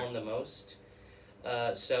to perform the most.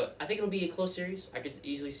 So I think it'll be a close series. I could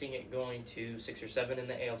easily see it going to 6 or 7 in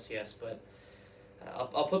the ALCS, but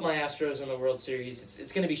I'll put my Astros in the World Series.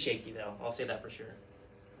 It's going to be shaky, though. I'll say that for sure.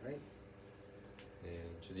 Right.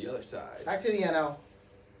 And to the other side. Back to the NL.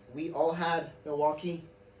 We all had Milwaukee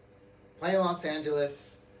playing Los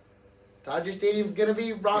Angeles. Dodger Stadium's going to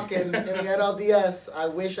be rocking in the NLDS. I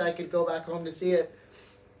wish I could go back home to see it.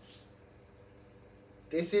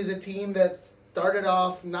 This is a team that started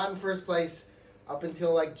off not in first place up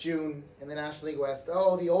until like June in the National League West.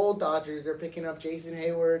 Oh, the old Dodgers, they're picking up Jason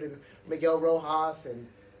Hayward and Miguel Rojas and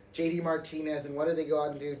JD Martinez. And what do they go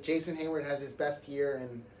out and do? Jason Hayward has his best year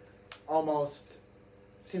in almost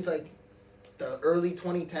since like the early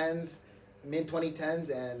 2010s, mid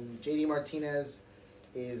 2010s, and JD Martinez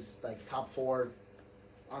is like top 4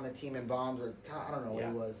 on the team in bombs, or I don't know what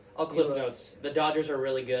he was. I'll cliff notes. The Dodgers are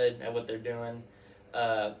really good at what they're doing.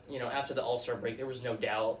 After the All-Star break, there was no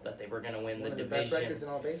doubt that they were going to win the division. One of the best records in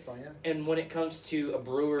all baseball, yeah. And when it comes to a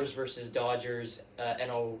Brewers versus Dodgers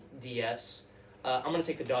NLDS, I'm going to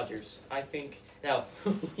take the Dodgers. I think, now,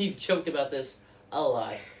 we've joked about this a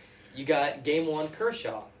lot. You got Game 1,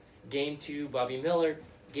 Kershaw. Game 2, Bobby Miller.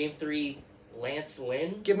 Game 3, Lance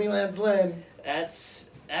Lynn. Give me Lance Lynn. That's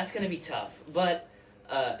going to be tough. But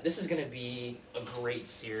this is going to be a great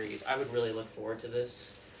series. I would really look forward to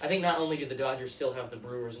this. I think not only do the Dodgers still have the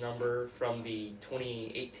Brewers number from the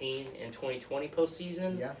 2018 and 2020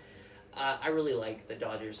 postseason, I really like the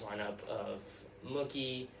Dodgers lineup of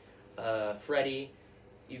Mookie, Freddie.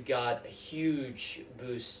 You got a huge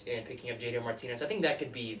boost in picking up JD Martinez. I think that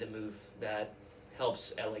could be the move that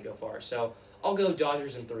helps LA go far. So I'll go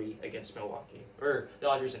Dodgers in 3 against Milwaukee, or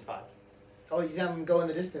Dodgers in 5. Oh, you have them go in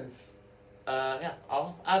the distance.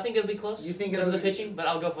 I think it'll be close. You think because of the be... pitching, but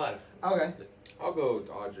I'll go 5. Okay. I'll go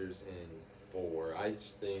Dodgers in 4. I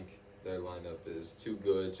just think their lineup is too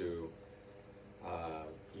good to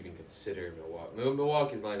even consider Milwaukee.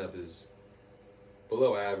 Milwaukee's lineup is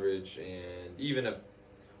below average, and even a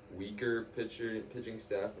weaker pitching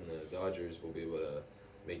staff, and the Dodgers will be able to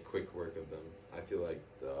make quick work of them. I feel like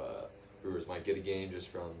the Brewers might get a game just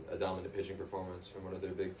from a dominant pitching performance from one of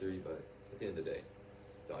their big 3, but at the end of the day,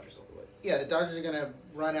 Dodgers all the way. Yeah, the Dodgers are going to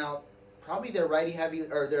run out probably their righty-heavy,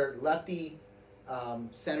 or their lefty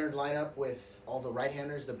centered lineup with all the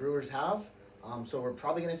right-handers the Brewers have. So we're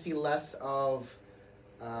probably going to see less of,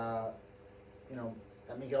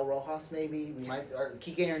 Miguel Rojas maybe. We might, or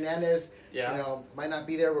Kike Hernandez, might not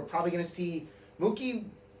be there. We're probably going to see Mookie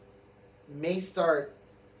may start,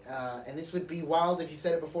 and this would be wild if you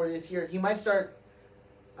said it before this year. He might start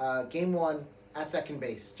game 1 at second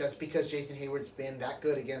base just because Jason Hayward's been that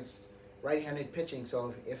good against right-handed pitching.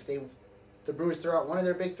 So if the Brewers throw out one of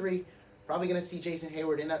their big 3, probably going to see Jason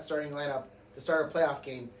Hayward in that starting lineup to start a playoff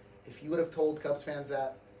game. If you would have told Cubs fans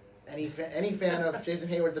that, any fan of Jason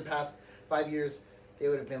Hayward the past 5 years, they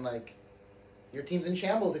would have been like, your team's in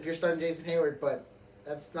shambles if you're starting Jason Hayward, but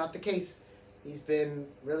that's not the case. He's been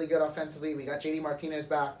really good offensively. We got JD Martinez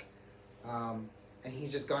back, and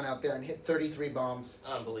he's just gone out there and hit 33 bombs.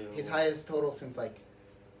 Unbelievable. His highest total since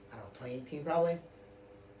 2018 probably.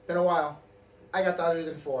 It's been a while. I got Dodgers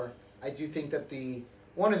in 4. I do think that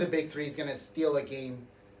one of the big 3 is going to steal a game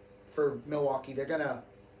for Milwaukee. They're going to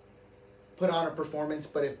put on a performance,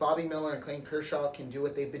 but if Bobby Miller and Clayton Kershaw can do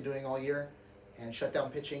what they've been doing all year and shut down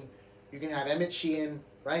pitching, you're going to have Emmett Sheehan,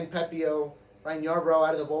 Ryan Pepio, Ryan Yarbrough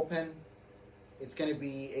out of the bullpen. It's going to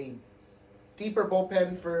be a deeper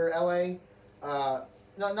bullpen for LA.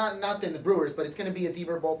 Not than the Brewers, but it's going to be a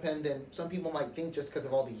deeper bullpen than some people might think just because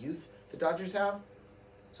of all the youth the Dodgers have.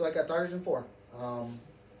 So I got Dodgers in 4.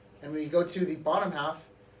 And when you go to the bottom half,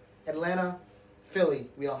 Atlanta, Philly,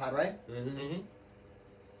 we all had, right? Mm-hmm.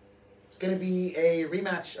 It's going to be a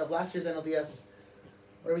rematch of last year's NLDS.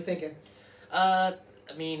 What are we thinking?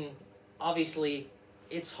 Obviously,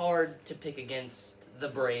 it's hard to pick against the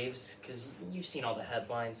Braves because you've seen all the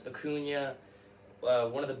headlines. Acuna,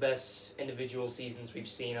 one of the best individual seasons we've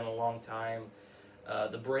seen in a long time.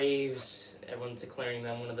 The Braves, everyone's declaring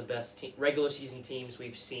them one of the best regular season teams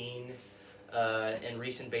we've seen in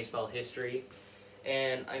recent baseball history.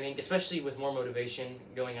 And I think, especially with more motivation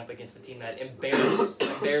going up against the team that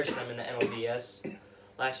embarrassed them in the NLDS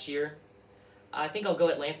last year, I think I'll go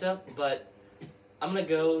Atlanta, but I'm going to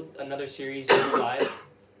go another series in 5.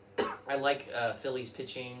 I like Philly's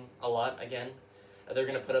pitching a lot again. They're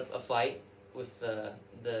going to put up a fight with the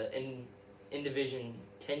in-division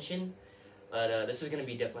tension. But this is going to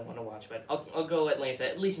be definitely one to watch. But I'll go Atlanta,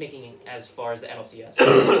 at least making it as far as the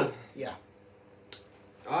NLCS. Yeah.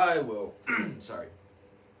 I will. Sorry.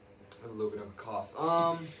 I have a little bit of a cough.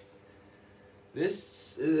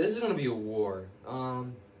 This is going to be a war.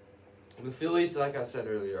 The Phillies, like I said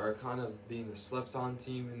earlier, are kind of being the slept-on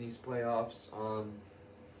team in these playoffs.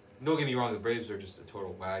 Don't get me wrong, the Braves are just a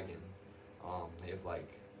total wagon. They have,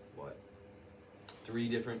 3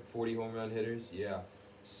 different 40 home run hitters? Yeah.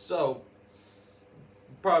 So,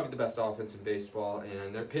 probably the best offense in baseball,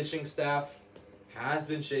 and their pitching staff has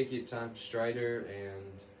been shaky at times. Strider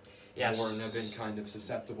and Warren have been kind of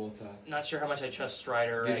susceptible to not sure how much I trust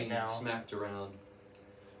Strider right now. getting smacked around.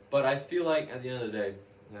 But I feel like at the end of the day,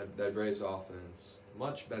 that Braves offense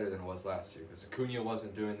much better than it was last year, because Acuna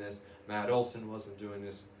wasn't doing this, Matt Olson wasn't doing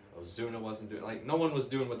this, Ozuna wasn't doing, no one was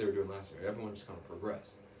doing what they were doing last year. Everyone just kind of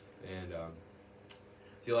progressed, and I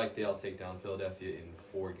feel like they'll take down Philadelphia in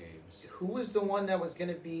 4 games. Who was the one that was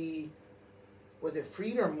going to be? Was it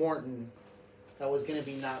Fried or Morton that was going to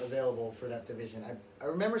be not available for that division? I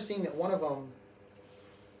remember seeing that one of them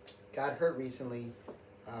got hurt recently.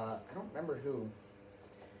 I don't remember who.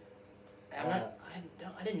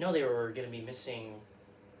 I didn't know they were going to be missing.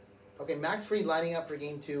 Okay, Max Fried lining up for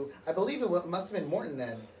game 2. I believe must have been Morton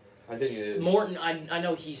then. I think it is. Morton, I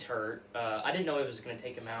know he's hurt. I didn't know it was going to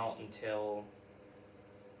take him out until...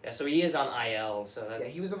 Yeah, so he is on IL. So Yeah,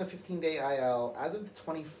 he was on the 15-day IL. As of the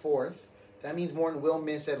 24th, that means Morton will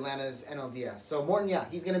miss Atlanta's NLDS. So Morton, yeah,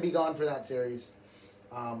 he's going to be gone for that series.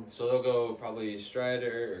 So they'll go probably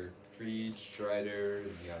Strider or Fried, Strider,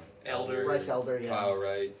 Elder. Bryce Elder, yeah. Kyle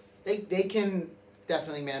Wright. They can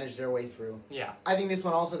definitely manage their way through. Yeah. I think this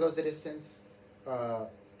one also goes the distance,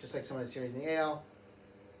 just like some of the series in the AL.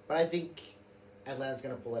 But I think Atlanta's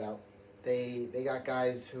going to pull it out. They got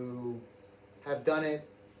guys who have done it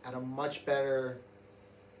at a much better...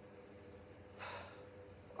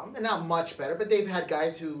 not much better, but they've had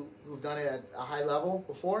guys who've done it at a high level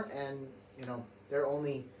before, and, they're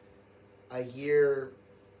only a year...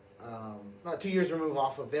 2 years removed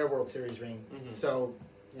off of their World Series ring. Mm-hmm. So,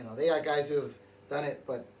 they got guys who have done it,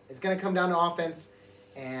 but it's going to come down to offense,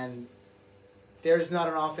 and there's not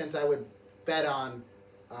an offense I would bet on,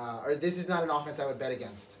 or this is not an offense I would bet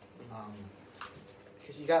against.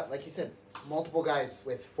 Because you got, like you said, multiple guys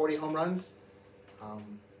with 40 home runs.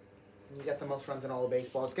 You got the most runs in all of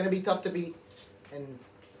baseball. It's going to be tough to beat and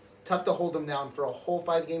tough to hold them down for a whole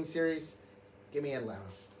 5-game series. Give me Atlanta.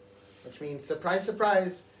 Which means, surprise,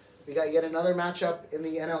 surprise, we got yet another matchup in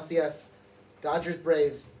the NLCS.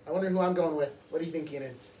 Dodgers-Braves. I wonder who I'm going with. What do you think,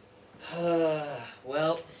 Keenan?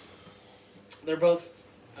 Well, they're both,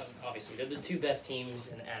 obviously, they're the 2 best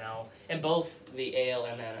teams in the NL. And both the AL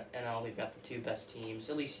and NL, we've got the 2 best teams.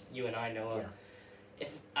 At least you and I know of. Yeah.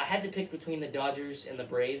 If I had to pick between the Dodgers and the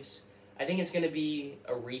Braves, I think it's going to be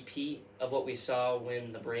a repeat of what we saw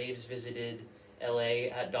when the Braves visited LA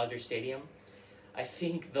at Dodger Stadium. I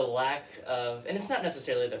think the lack of, and it's not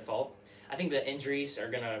necessarily their fault, I think the injuries are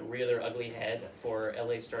going to rear their ugly head for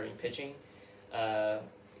LA starting pitching.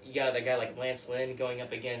 You got a guy like Lance Lynn going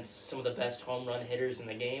up against some of the best home run hitters in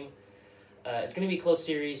the game. It's going to be a close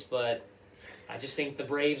series, but I just think the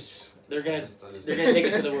Braves, they're going to take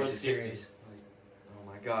it to the World Series. Oh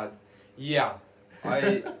my God. Yeah.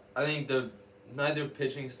 I think neither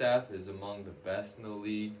pitching staff is among the best in the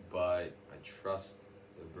league, but I trust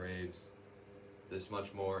the Braves this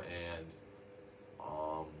much more, and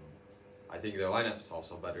I think their lineup is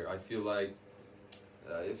also better. I feel like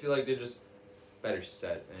they're just better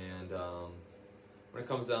set, and when it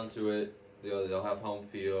comes down to it, they'll have home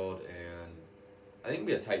field, and I think it'll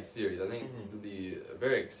be a tight series. I think it'll be a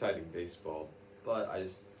very exciting baseball, but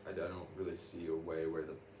I don't really see a way where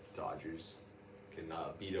the Dodgers can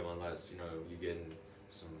beat them unless you get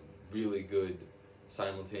some really good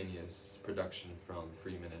simultaneous production from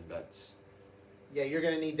Freeman and Betts. Yeah, you're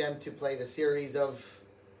going to need them to play the series of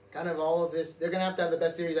kind of all of this. They're going to have the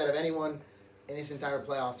best series out of anyone in this entire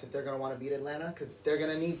playoffs if they're going to want to beat Atlanta, because they're going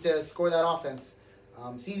to need to score that offense.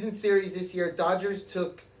 Season series this year, Dodgers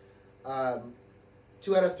took 2 out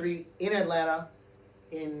of 3 in Atlanta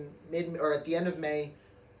in at the end of May,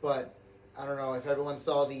 but I don't know if everyone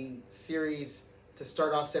saw the series to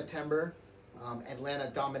start off September.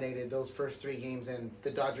 Atlanta dominated those first 3 games, and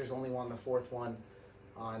the Dodgers only won the 4th one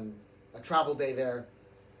on a travel day there.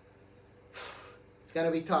 It's going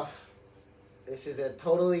to be tough. This is a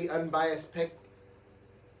totally unbiased pick.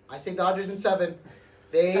 I say Dodgers in 7.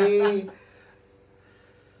 The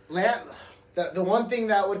one thing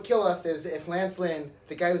that would kill us is if Lance Lynn,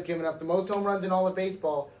 the guy who's given up the most home runs in all of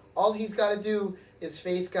baseball, all he's got to do is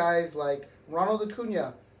face guys like Ronald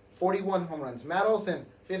Acuna, 41 home runs, Matt Olson,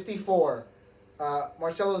 54,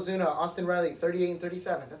 Marcelo Ozuna, Austin Riley, 38 and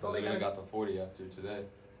 37. That's all they Ozuna got. got the 40 after today.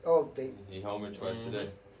 Oh, He homered twice today.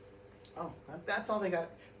 Oh, that's all they got.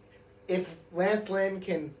 If Lance Lynn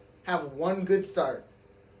can have one good start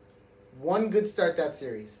that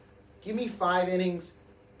series, give me 5 innings,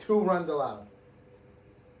 2 runs allowed.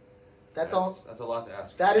 That's all. That's a lot to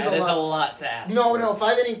ask for. That is a lot to ask. No,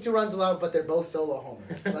 5 innings, 2 runs allowed, but they're both solo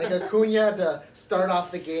homers. Like Acuna to start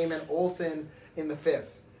off the game and Olsen in the 5th,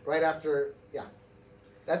 right after. Yeah,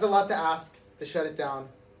 that's a lot to ask to shut it down.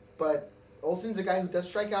 But Olsen's a guy who does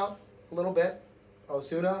strike out a little bit.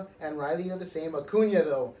 Osuna and Riley are the same. Acuna,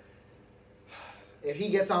 though, if he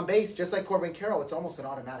gets on base, just like Corbin Carroll, it's almost an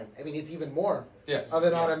automatic. I mean, it's even more of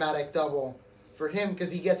an automatic double for him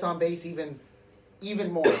because he gets on base even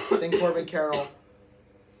more than Corbin Carroll.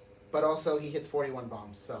 But also, he hits 41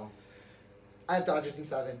 bombs. So, I have Dodgers in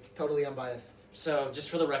 7. Totally unbiased. So, just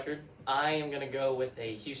for the record, I am going to go with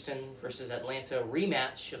a Houston versus Atlanta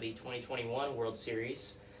rematch of the 2021 World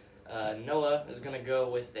Series. Noah is going to go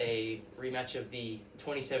with a rematch of the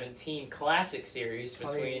 2017 Classic Series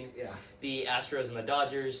between the Astros and the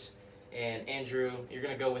Dodgers. And Andrew, you're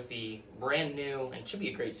going to go with the brand new and should be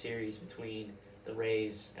a great series between the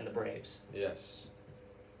Rays and the Braves. Yes.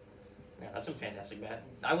 Yeah, that's some fantastic bet.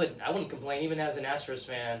 I wouldn't complain even as an Astros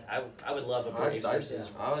fan. I would love a Braves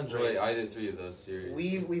versus I'll enjoy Braves. either 3 of those series.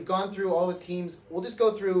 We've gone through all the teams. We'll just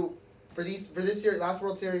go through for this series, last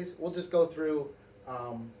World Series. We'll just go through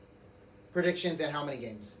predictions and how many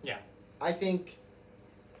games. Yeah. I think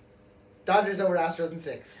Dodgers over Astros in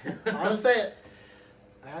 6. I'm gonna say it.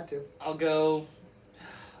 I had to. I'm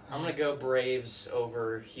gonna go Braves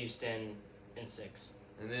over Houston in 6.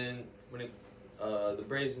 And then when the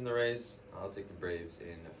Braves and the Rays, I'll take the Braves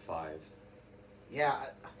in 5. Yeah,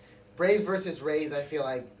 Braves versus Rays. I feel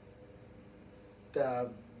like the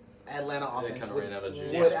Atlanta offense ran out of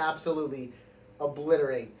juice. would absolutely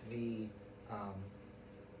obliterate the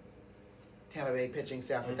Tampa Bay pitching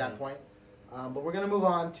staff at that point. But we're going to move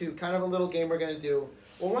on to kind of a little game we're going to do.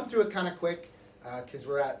 We'll run through it kind of quick because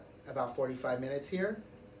we're at about 45 minutes here.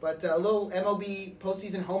 But a little MLB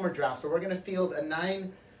postseason homer draft. So we're going to field a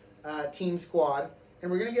 9-team squad,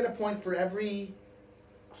 and we're going to get a point for every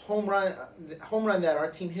home run that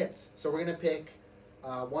our team hits. So we're going to pick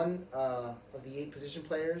one of the 8 position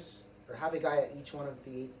players, or have a guy at each one of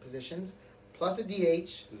the 8 positions, plus a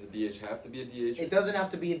DH. Does the DH have to be a DH? It doesn't have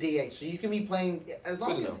to be a DH. So you can be playing as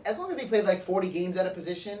long as they play like 40 games at a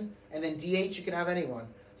position, and then DH you can have anyone.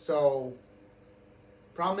 So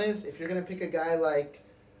problem is, if you're gonna pick a guy like,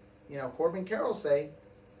 Corbin Carroll, say,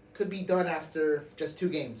 could be done after just 2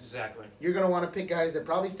 games. Exactly. You're gonna want to pick guys that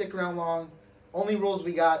probably stick around long. Only rules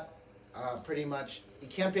we got, pretty much, you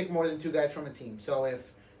can't pick more than 2 guys from a team. So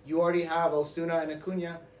if you already have Osuna and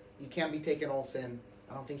Acuna, you can't be taking Olsen.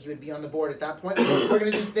 I don't think he would be on the board at that point. We're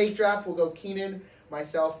going to do snake draft. We'll go Keenan,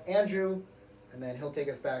 myself, Andrew, and then he'll take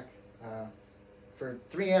us back for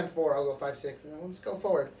 3 and 4. I'll go 5, 6, and then we'll just go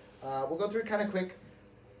forward. We'll go through it kind of quick.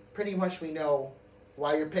 Pretty much we know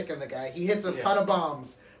why you're picking the guy. He hits a ton of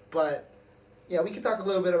bombs. But, yeah, we could talk a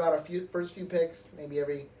little bit about our first few picks, maybe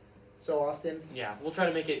every so often. Yeah, we'll try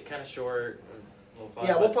to make it kind of short.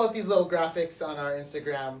 We'll post these little graphics on our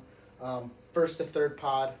Instagram. First to third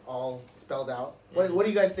pod, all spelled out. What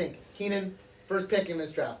do you guys think? Keenan, first pick in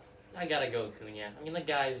this draft. I gotta go Acuna. I mean, the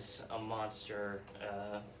guy's a monster.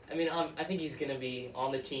 I think he's gonna be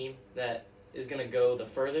on the team that is gonna go the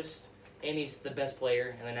furthest, and he's the best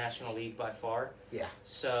player in the National League by far. Yeah.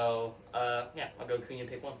 So, I'll go Acuna and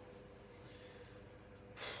pick 1.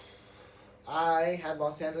 I had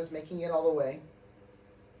Los Angeles making it all the way.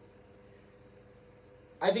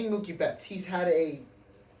 I think Mookie Betts. He's had a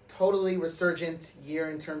totally resurgent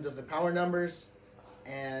year in terms of the power numbers,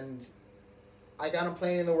 and I got him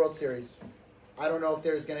playing in the World Series. I don't know if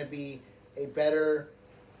there's going to be a better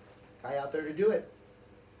guy out there to do it.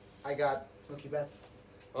 I got Mookie Betts.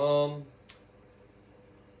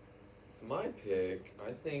 My pick,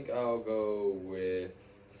 I think I'll go with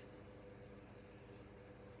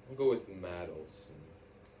Matt Olson.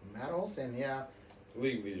 Matt Olson, yeah.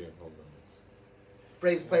 League leader in home runs.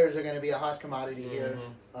 Braves players are going to be a hot commodity here.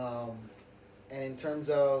 And in terms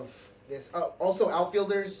of this, also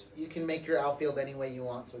outfielders, you can make your outfield any way you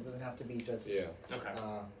want, so it doesn't have to be just, Okay.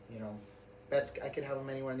 Betts, I could have him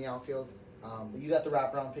anywhere in the outfield. You got the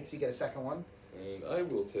wraparound picks, you get a second one. And I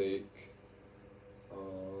will take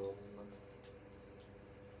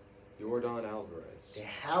Yordan Alvarez. Yeah,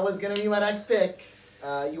 that was going to be my next pick.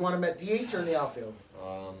 You want him at DH or in the outfield?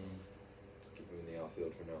 Keep him in the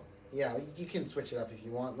outfield for now. Yeah, you can switch it up if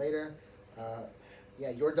you want later.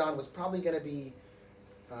 Yordan was probably going to be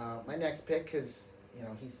my next pick because,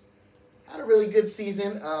 he's had a really good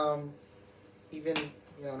season. Even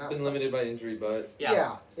not Been limited by injury, but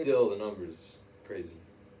yeah, still the numbers crazy.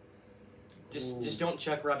 Just don't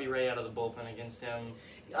chuck Robbie Ray out of the bullpen against him.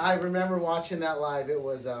 I remember watching that live. It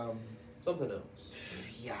was Something else.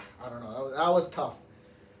 yeah, I don't know. That was tough.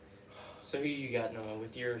 So who you got, Noah,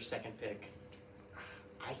 with your second pick?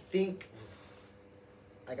 I think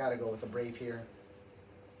I gotta go with a Brave here.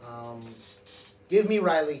 Give me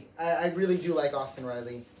Riley. I really do like Austin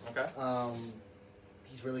Riley. Okay.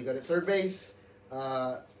 He's really good at third base.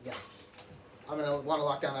 Yeah, I'm gonna want to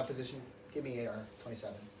lock down that position. Give me AR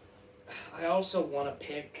 27. I also want to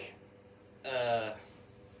pick a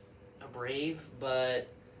Brave, but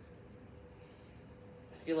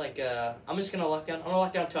I feel like I'm just gonna lock down. I'm gonna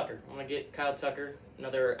lock down Tucker. I'm gonna get Kyle Tucker,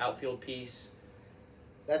 another outfield piece.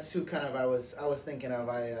 That's who kind of I was thinking of.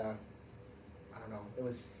 I don't know. It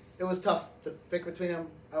was tough to pick between him.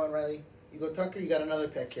 I went Riley. You go Tucker. You got another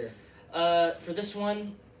pick here. For this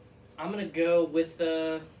one, I'm gonna go with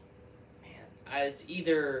it's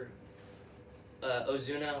either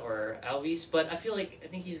Ozuna or Albies, but I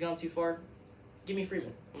think he's gone too far. Give me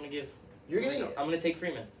Freeman. I'm gonna take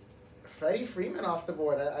Freeman. Freddie Freeman off the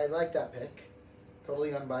board. I like that pick.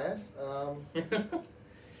 Totally unbiased.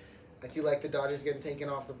 I do like the Dodgers getting taken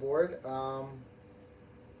off the board. I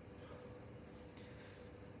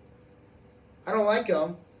don't like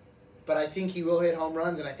him, but I think he will hit home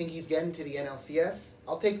runs, and I think he's getting to the NLCS.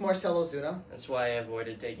 I'll take Marcell Ozuna. That's why I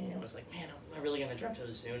avoided taking him. I was like, man, am I really gonna draft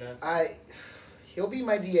Ozuna? He'll be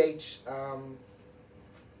my DH.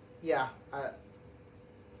 Yeah,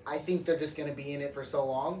 I think they're just gonna be in it for so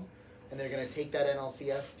long, and they're gonna take that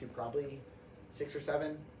NLCS to probably 6 or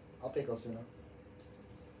 7. I'll pick Ozuna.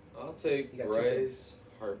 I'll take Bryce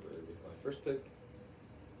Harper with my first pick.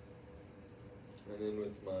 And then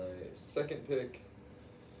with my second pick,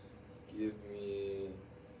 give me...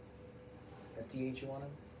 At DH you want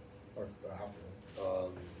him? Or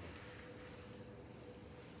outfield?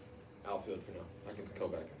 Outfield for now. I can go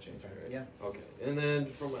back and change it, right? Yeah. Okay. And then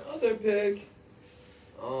for my other pick,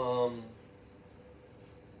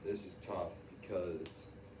 this is tough because...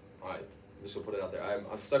 Alright, I'm just going to put it out there.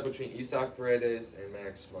 I'm stuck between Isaac Paredes and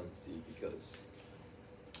Max Muncy because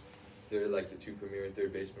they're like the two premier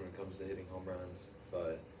third basemen when it comes to hitting home runs.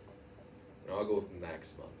 But I'll go with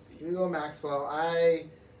Max Muncy. Here we go, Maxwell.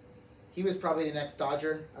 He was probably the next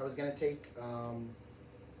Dodger I was going to take.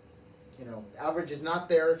 Average is not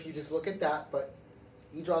there if you just look at that, but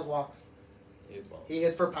he draws walks. He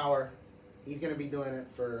hits for power. He's going to be doing it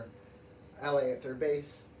for LA at third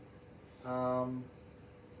base. You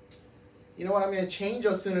know what? I'm going to change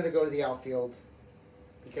Osuna to go to the outfield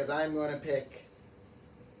because I'm going to pick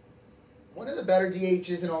one of the better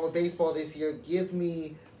DHs in all of baseball this year. Give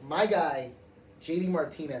me my guy, JD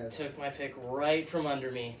Martinez. Took my pick right from under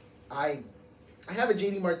me. I have a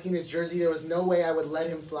JD Martinez jersey. There was no way I would let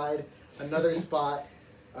him slide another spot.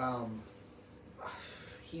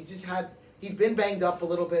 He's been banged up a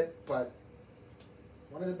little bit, but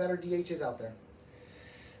one of the better DHs out there.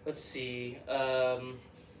 Let's see.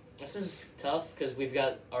 This is tough because we've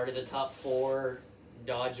got already the top 4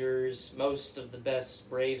 Dodgers, most of the best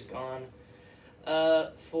Braves gone.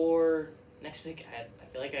 For next pick, I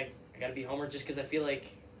feel like I got to be Homer just because I feel like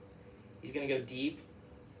he's going to go deep.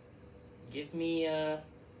 Give me, let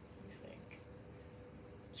me think.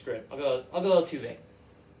 Screw it. I'll go Altuve.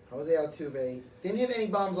 Jose Altuve didn't hit any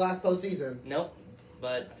bombs last postseason. Nope,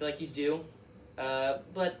 but I feel like he's due.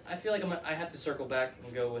 But I feel like I have to circle back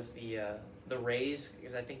and go with the Rays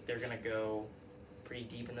because I think they're gonna go pretty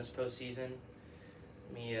deep in this postseason.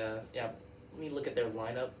 Let me look at their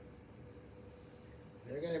lineup.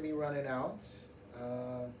 They're gonna be running out.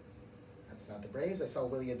 That's not the Braves. I saw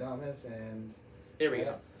Willie Adames and. There we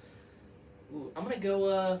go. Ooh, I'm gonna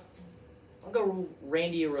go. I'll go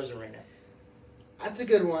Randy Arozarena. That's a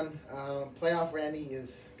good one. Playoff Randy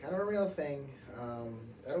is kind of a real thing.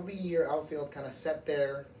 That'll be your outfield kind of set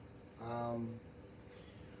there.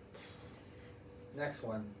 Next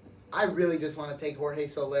one. I really just want to take Jorge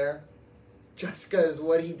Soler just because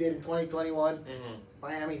what he did in 2021. Mm-hmm.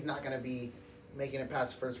 Miami's not going to be making it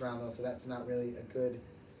past the first round, though, so that's not really a good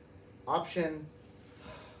option.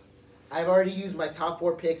 I've already used my top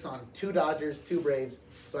 4 picks on 2 Dodgers, 2 Braves,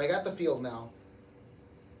 so I got the field now.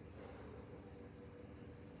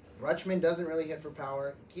 Rutschman doesn't really hit for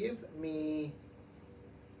power. Give me...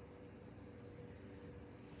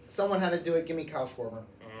 Someone had to do it. Give me Kyle Schwarber.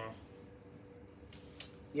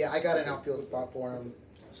 Yeah, I got an outfield spot for him.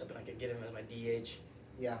 I was hoping I could get him as my DH.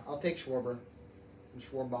 Yeah, I'll take Schwarber.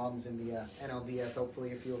 Schwarbombs in the NLDS,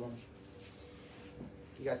 hopefully a few of them.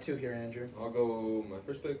 You got 2 here, Andrew. I'll go my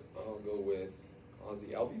first pick. I'll go with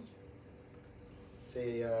Ozzy Albies.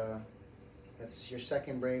 It's that's your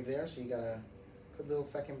second Brave there, so you got a good little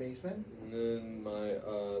second baseman. And then my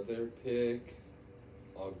other pick,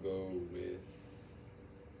 I'll go with.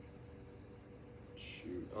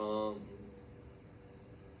 Shoot. So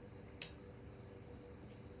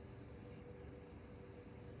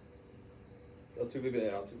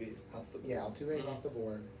Altuve off the board. Yeah, Altuve's off the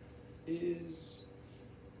board. Is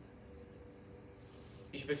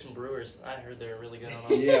You should pick some Brewers. I heard they're really good on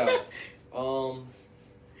them. yeah.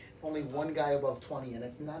 Only one guy above 20, and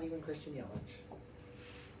it's not even Christian Yelich.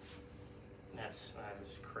 That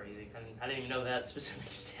is crazy. I didn't even know that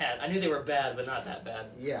specific stat. I knew they were bad, but not that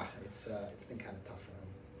bad. Yeah, it's been kind of tough for him.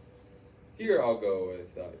 Here I'll go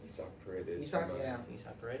with Isaac Paredes. Isaac, from, yeah.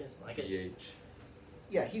 Isaac Paredes, like it. DH.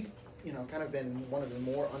 Yeah, he's kind of been one of the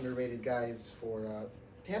more underrated guys for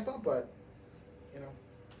Tampa, but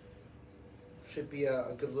should be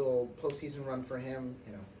a good little postseason run for him.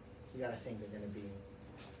 You got to think they're going to be,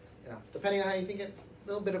 depending on how you think it, a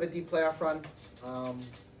little bit of a deep playoff run.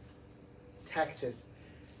 Texas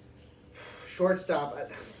shortstop.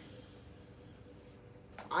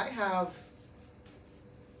 I have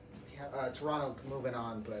Toronto moving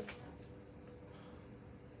on, but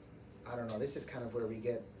I don't know. This is kind of where we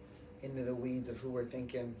get into the weeds of who we're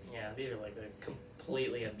thinking. Yeah, these are like the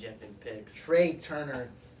completely objective picks. Trey Turner.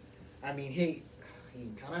 I mean, he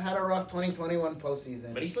kind of had a rough 2021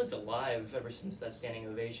 postseason. But he's lived alive ever since that standing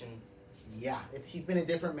ovation. Yeah, he's been a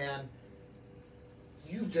different man.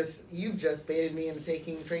 You've just baited me into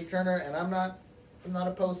taking Trey Turner, and I'm not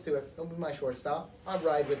opposed to it. Don't be my shortstop. I'll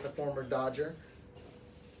ride with the former Dodger.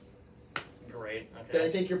 Great. Okay. Did I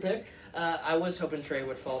take your pick? I was hoping Trey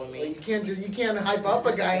would fall to me. Well, you can't hype up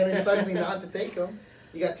a guy and expect me not to take him.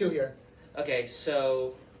 You got two here. Okay,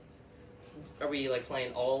 so are we like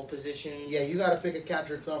playing all positions? Yeah, you got to pick a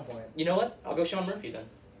catcher at some point. You know what? I'll go Sean Murphy then.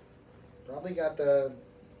 Probably got the.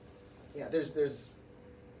 Yeah, there's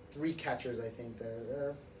three catchers. I think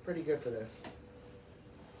they're pretty good for this.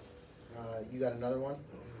 You got another one?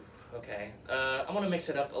 Okay. I want to mix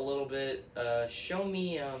it up a little bit. Show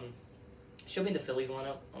me the Phillies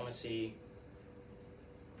lineup. I want to see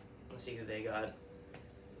who they got.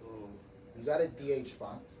 Ooh. You got a DH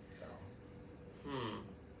spot, so. Hmm.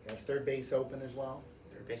 You have third base open as well.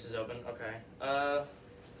 Third base is open. Okay.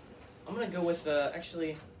 I'm gonna go with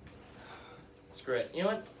actually. Screw it. You know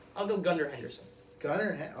what? I'll go Gunnar Henderson.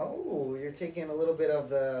 Oh, you're taking a little bit of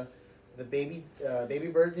the baby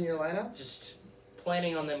birds in your lineup. Just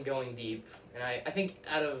planning on them going deep, and I think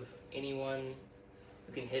out of anyone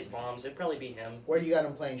who can hit bombs, it'd probably be him. Where do you got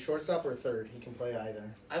him playing? Shortstop or third? He can play either.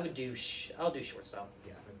 I'll do shortstop.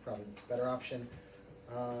 Yeah, probably better option.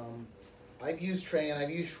 I've used Trey and I've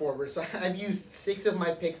used Schwarber, so I've used 6 of my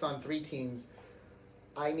picks on 3 teams.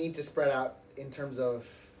 I need to spread out in terms of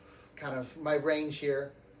kind of my range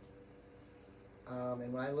here.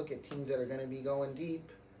 And when I look at teams that are going to be going deep,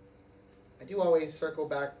 I do always circle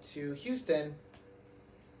back to Houston.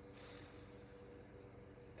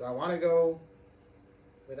 Do I want to go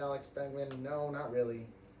with Alex Bregman? No, not really.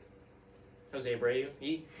 Jose Abreu,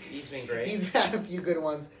 he's been great. He's had a few good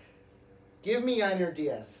ones. Give me Yainer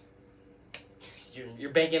Diaz. You're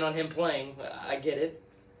banking on him playing. I get it.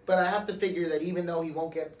 But I have to figure that even though he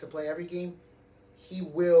won't get to play every game, he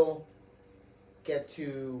will get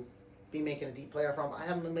to be making a deep playoff run. I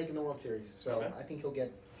haven't been making the World Series, so Okay. I think he'll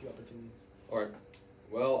get a few opportunities. All right.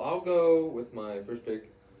 Well, I'll go with my first pick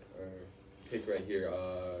right here.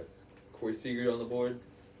 Corey Seager on the board.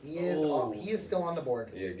 He is still on the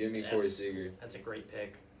board. Yeah, give me Corey Seager. That's a great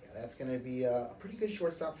pick. Yeah, that's going to be a pretty good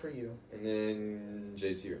shortstop for you. And then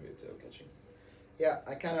JT Realmuto catching. Yeah,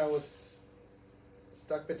 I kind of was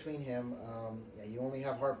stuck between him. You only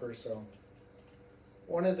have Harper, so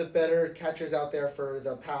one of the better catchers out there for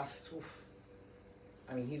the past.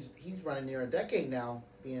 I mean, he's running near a decade now,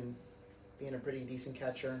 being a pretty decent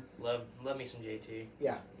catcher. Love me some JT.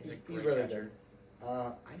 Yeah, He's a he's great really catcher.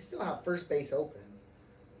 good. I still have first base open,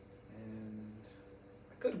 and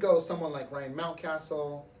I could go someone like Ryan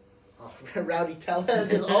Mountcastle. Oh, Rowdy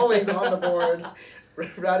Tellez is always on the board.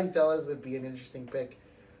 Rowdy Tellez would be an interesting pick.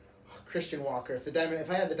 Oh, Christian Walker. If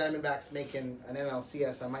I had the Diamondbacks making an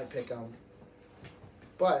NLCS, I might pick him.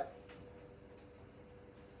 But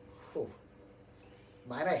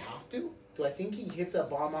might I have to? Do I think he hits a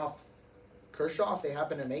bomb off Kershaw if they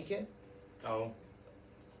happen to make it? Oh.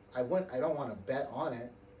 I don't want to bet on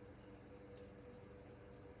it.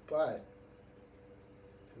 But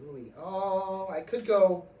I could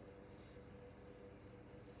go.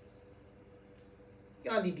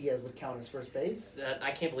 Yandy Diaz would count as first base. I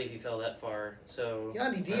can't believe he fell that far. So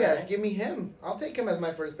Yandy Diaz, right. give me him. I'll take him as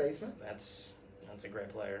my first baseman. That's a great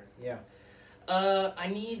player. Yeah.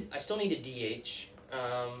 I still need a DH.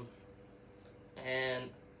 And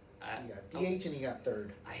You got DH and you got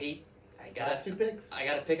third. I Last two picks? I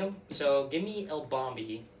gotta pick him. So give me El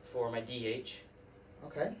Bombi for my DH.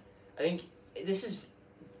 Okay. I think this is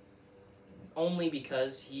only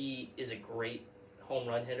because he is a great home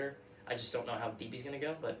run hitter. I just don't know how deep he's gonna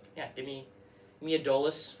go. But yeah, give me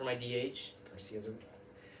Adolis for my DH. Garcia's a...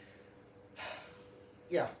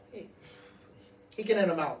 Yeah. He can hit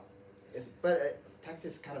him out. But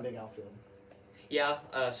Texas is kind of big outfield. Yeah,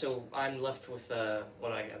 so I'm left with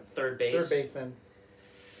what I got, third base. Third baseman.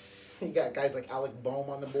 You got guys like Alec Boehm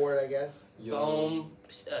on the board, I guess. Boehm,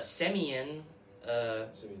 Semien.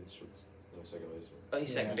 Second baseman. Oh,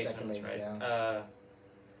 he's second baseman. Second That's base, right. yeah.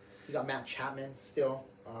 You got Matt Chapman still.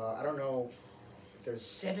 I don't know if there's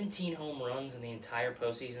 17 home runs in the entire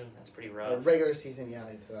postseason. That's pretty rough. regular season. Yeah,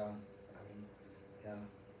 it's. Yeah.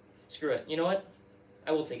 Screw it. You know what?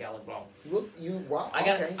 I will take Alec Boehm. Wow. I'm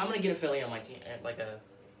gonna get a Philly on my team, like a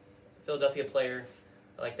Philadelphia player.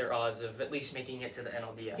 I like their odds of at least making it to the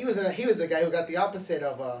NLDS. He was the guy who got the opposite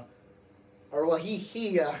of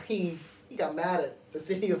he got mad at the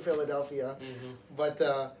city of Philadelphia,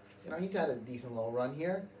 but he's had a decent little run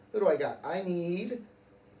here. Who do I got? I need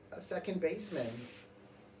a second baseman.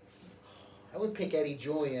 I would pick Eddie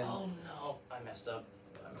Julian. Oh no, I messed up.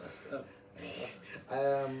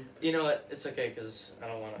 You know what? It's okay because I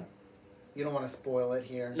don't want to. You don't want to spoil it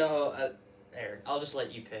here. No, Eric, I'll just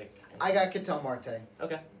let you pick. I got Ketel Marte.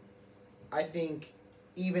 Okay. I think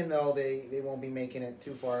even though they won't be making it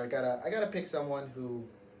too far, I gotta pick someone who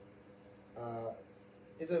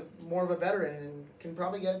is more of a veteran and can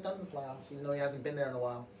probably get it done in the playoffs, even though he hasn't been there in a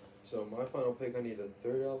while. So my final pick, I need a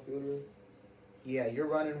third outfielder. Yeah, you're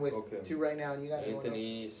running with two right now, and you got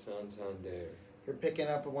Anthony Santander. You're picking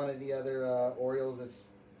up one of the other Orioles.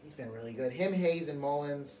 He's been really good. Him, Hayes, and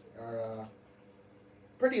Mullins are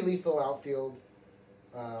pretty lethal outfield.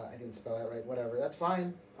 I didn't spell that right. Whatever, that's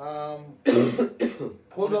fine.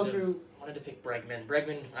 We'll go through. I wanted to pick Bregman.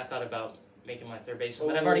 Bregman, I thought about making my third baseman,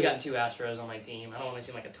 but I've already got two Astros on my team. I don't want to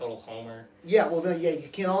seem like a total homer. Yeah, well, you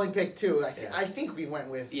can only pick two. I think we went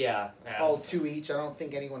with all two each. I don't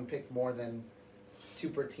think anyone picked more than two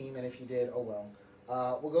per team, and if you did, oh well.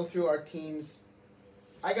 We'll go through our teams.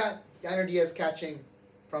 I got Yainer Diaz catching.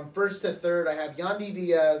 From first to third, I have Yandy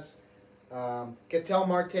Diaz, Ketel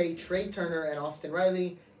Marte, Trey Turner, and Austin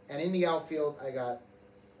Riley. And in the outfield, I got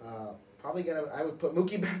I would put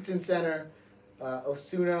Mookie Betts in center,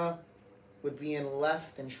 Osuna would be in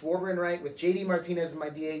left, and Schwarber in right, with JD Martinez in my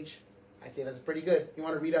DH. I'd say that's pretty good. You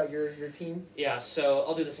want to read out your team? Yeah, so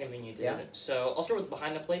I'll do the same thing you did. Yeah. So I'll start with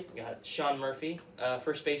behind the plate. We got Sean Murphy,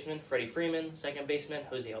 first baseman, Freddie Freeman, second baseman,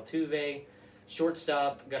 Jose Altuve,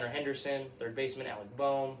 shortstop, Gunnar Henderson, third baseman, Alec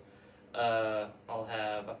Boehm. I'll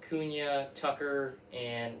have Acuna, Tucker,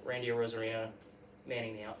 and Randy Rosarina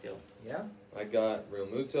manning the outfield. Yeah. I got Real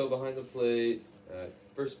Muto behind the plate.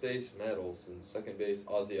 First base, Matt Olson. Second base,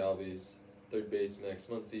 Ozzy Albies. Third base, Max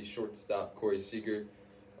Muncy. Shortstop, Corey Seager.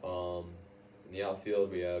 In the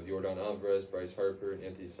outfield, we have Yordan Alvarez, Bryce Harper, and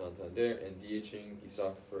Anthony Santander, and DHing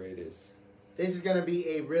Isaac Paredes. This is going to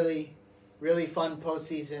be a really, really fun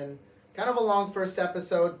postseason. Kind of a long first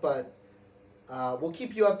episode, but we'll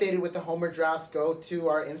keep you updated with the Homer Draft. Go to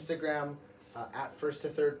our Instagram at First to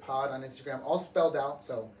Third Pod on Instagram, all spelled out.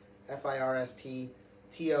 So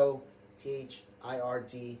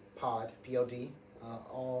FIRSTTOTHIRD Pod, POD,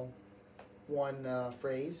 all one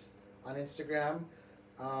phrase on Instagram.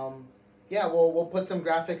 We'll put some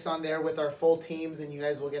graphics on there with our full teams, and you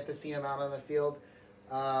guys will get to see them out on the field.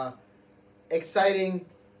 Exciting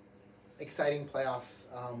playoffs.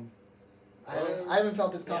 I haven't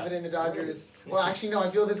felt this confident in the Dodgers. Well, actually, no, I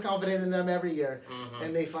feel this confident in them every year,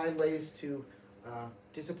 and they find ways to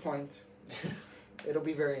disappoint. It'll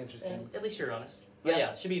be very interesting. And at least you're honest. But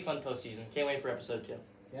yeah, it should be a fun postseason. Can't wait for episode 2.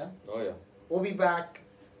 Yeah? Oh, yeah. We'll be back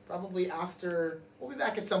probably after. We'll be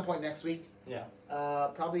back at some point next week. Yeah.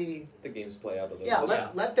 Probably. The games play out a little Yeah,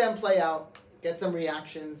 bit. let them play out, get some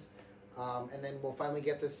reactions, and then we'll finally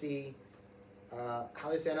get to see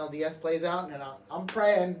how this NLDS plays out. And I'm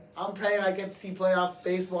praying I get to see playoff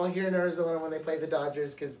baseball here in Arizona when they play the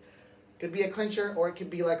Dodgers, because it could be a clincher, or it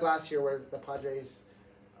could be like last year where the Padres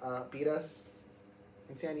beat us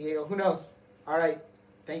in San Diego. Who knows? All right.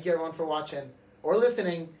 Thank you, everyone, for watching or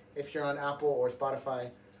listening if you're on Apple or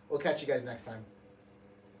Spotify. We'll catch you guys next time.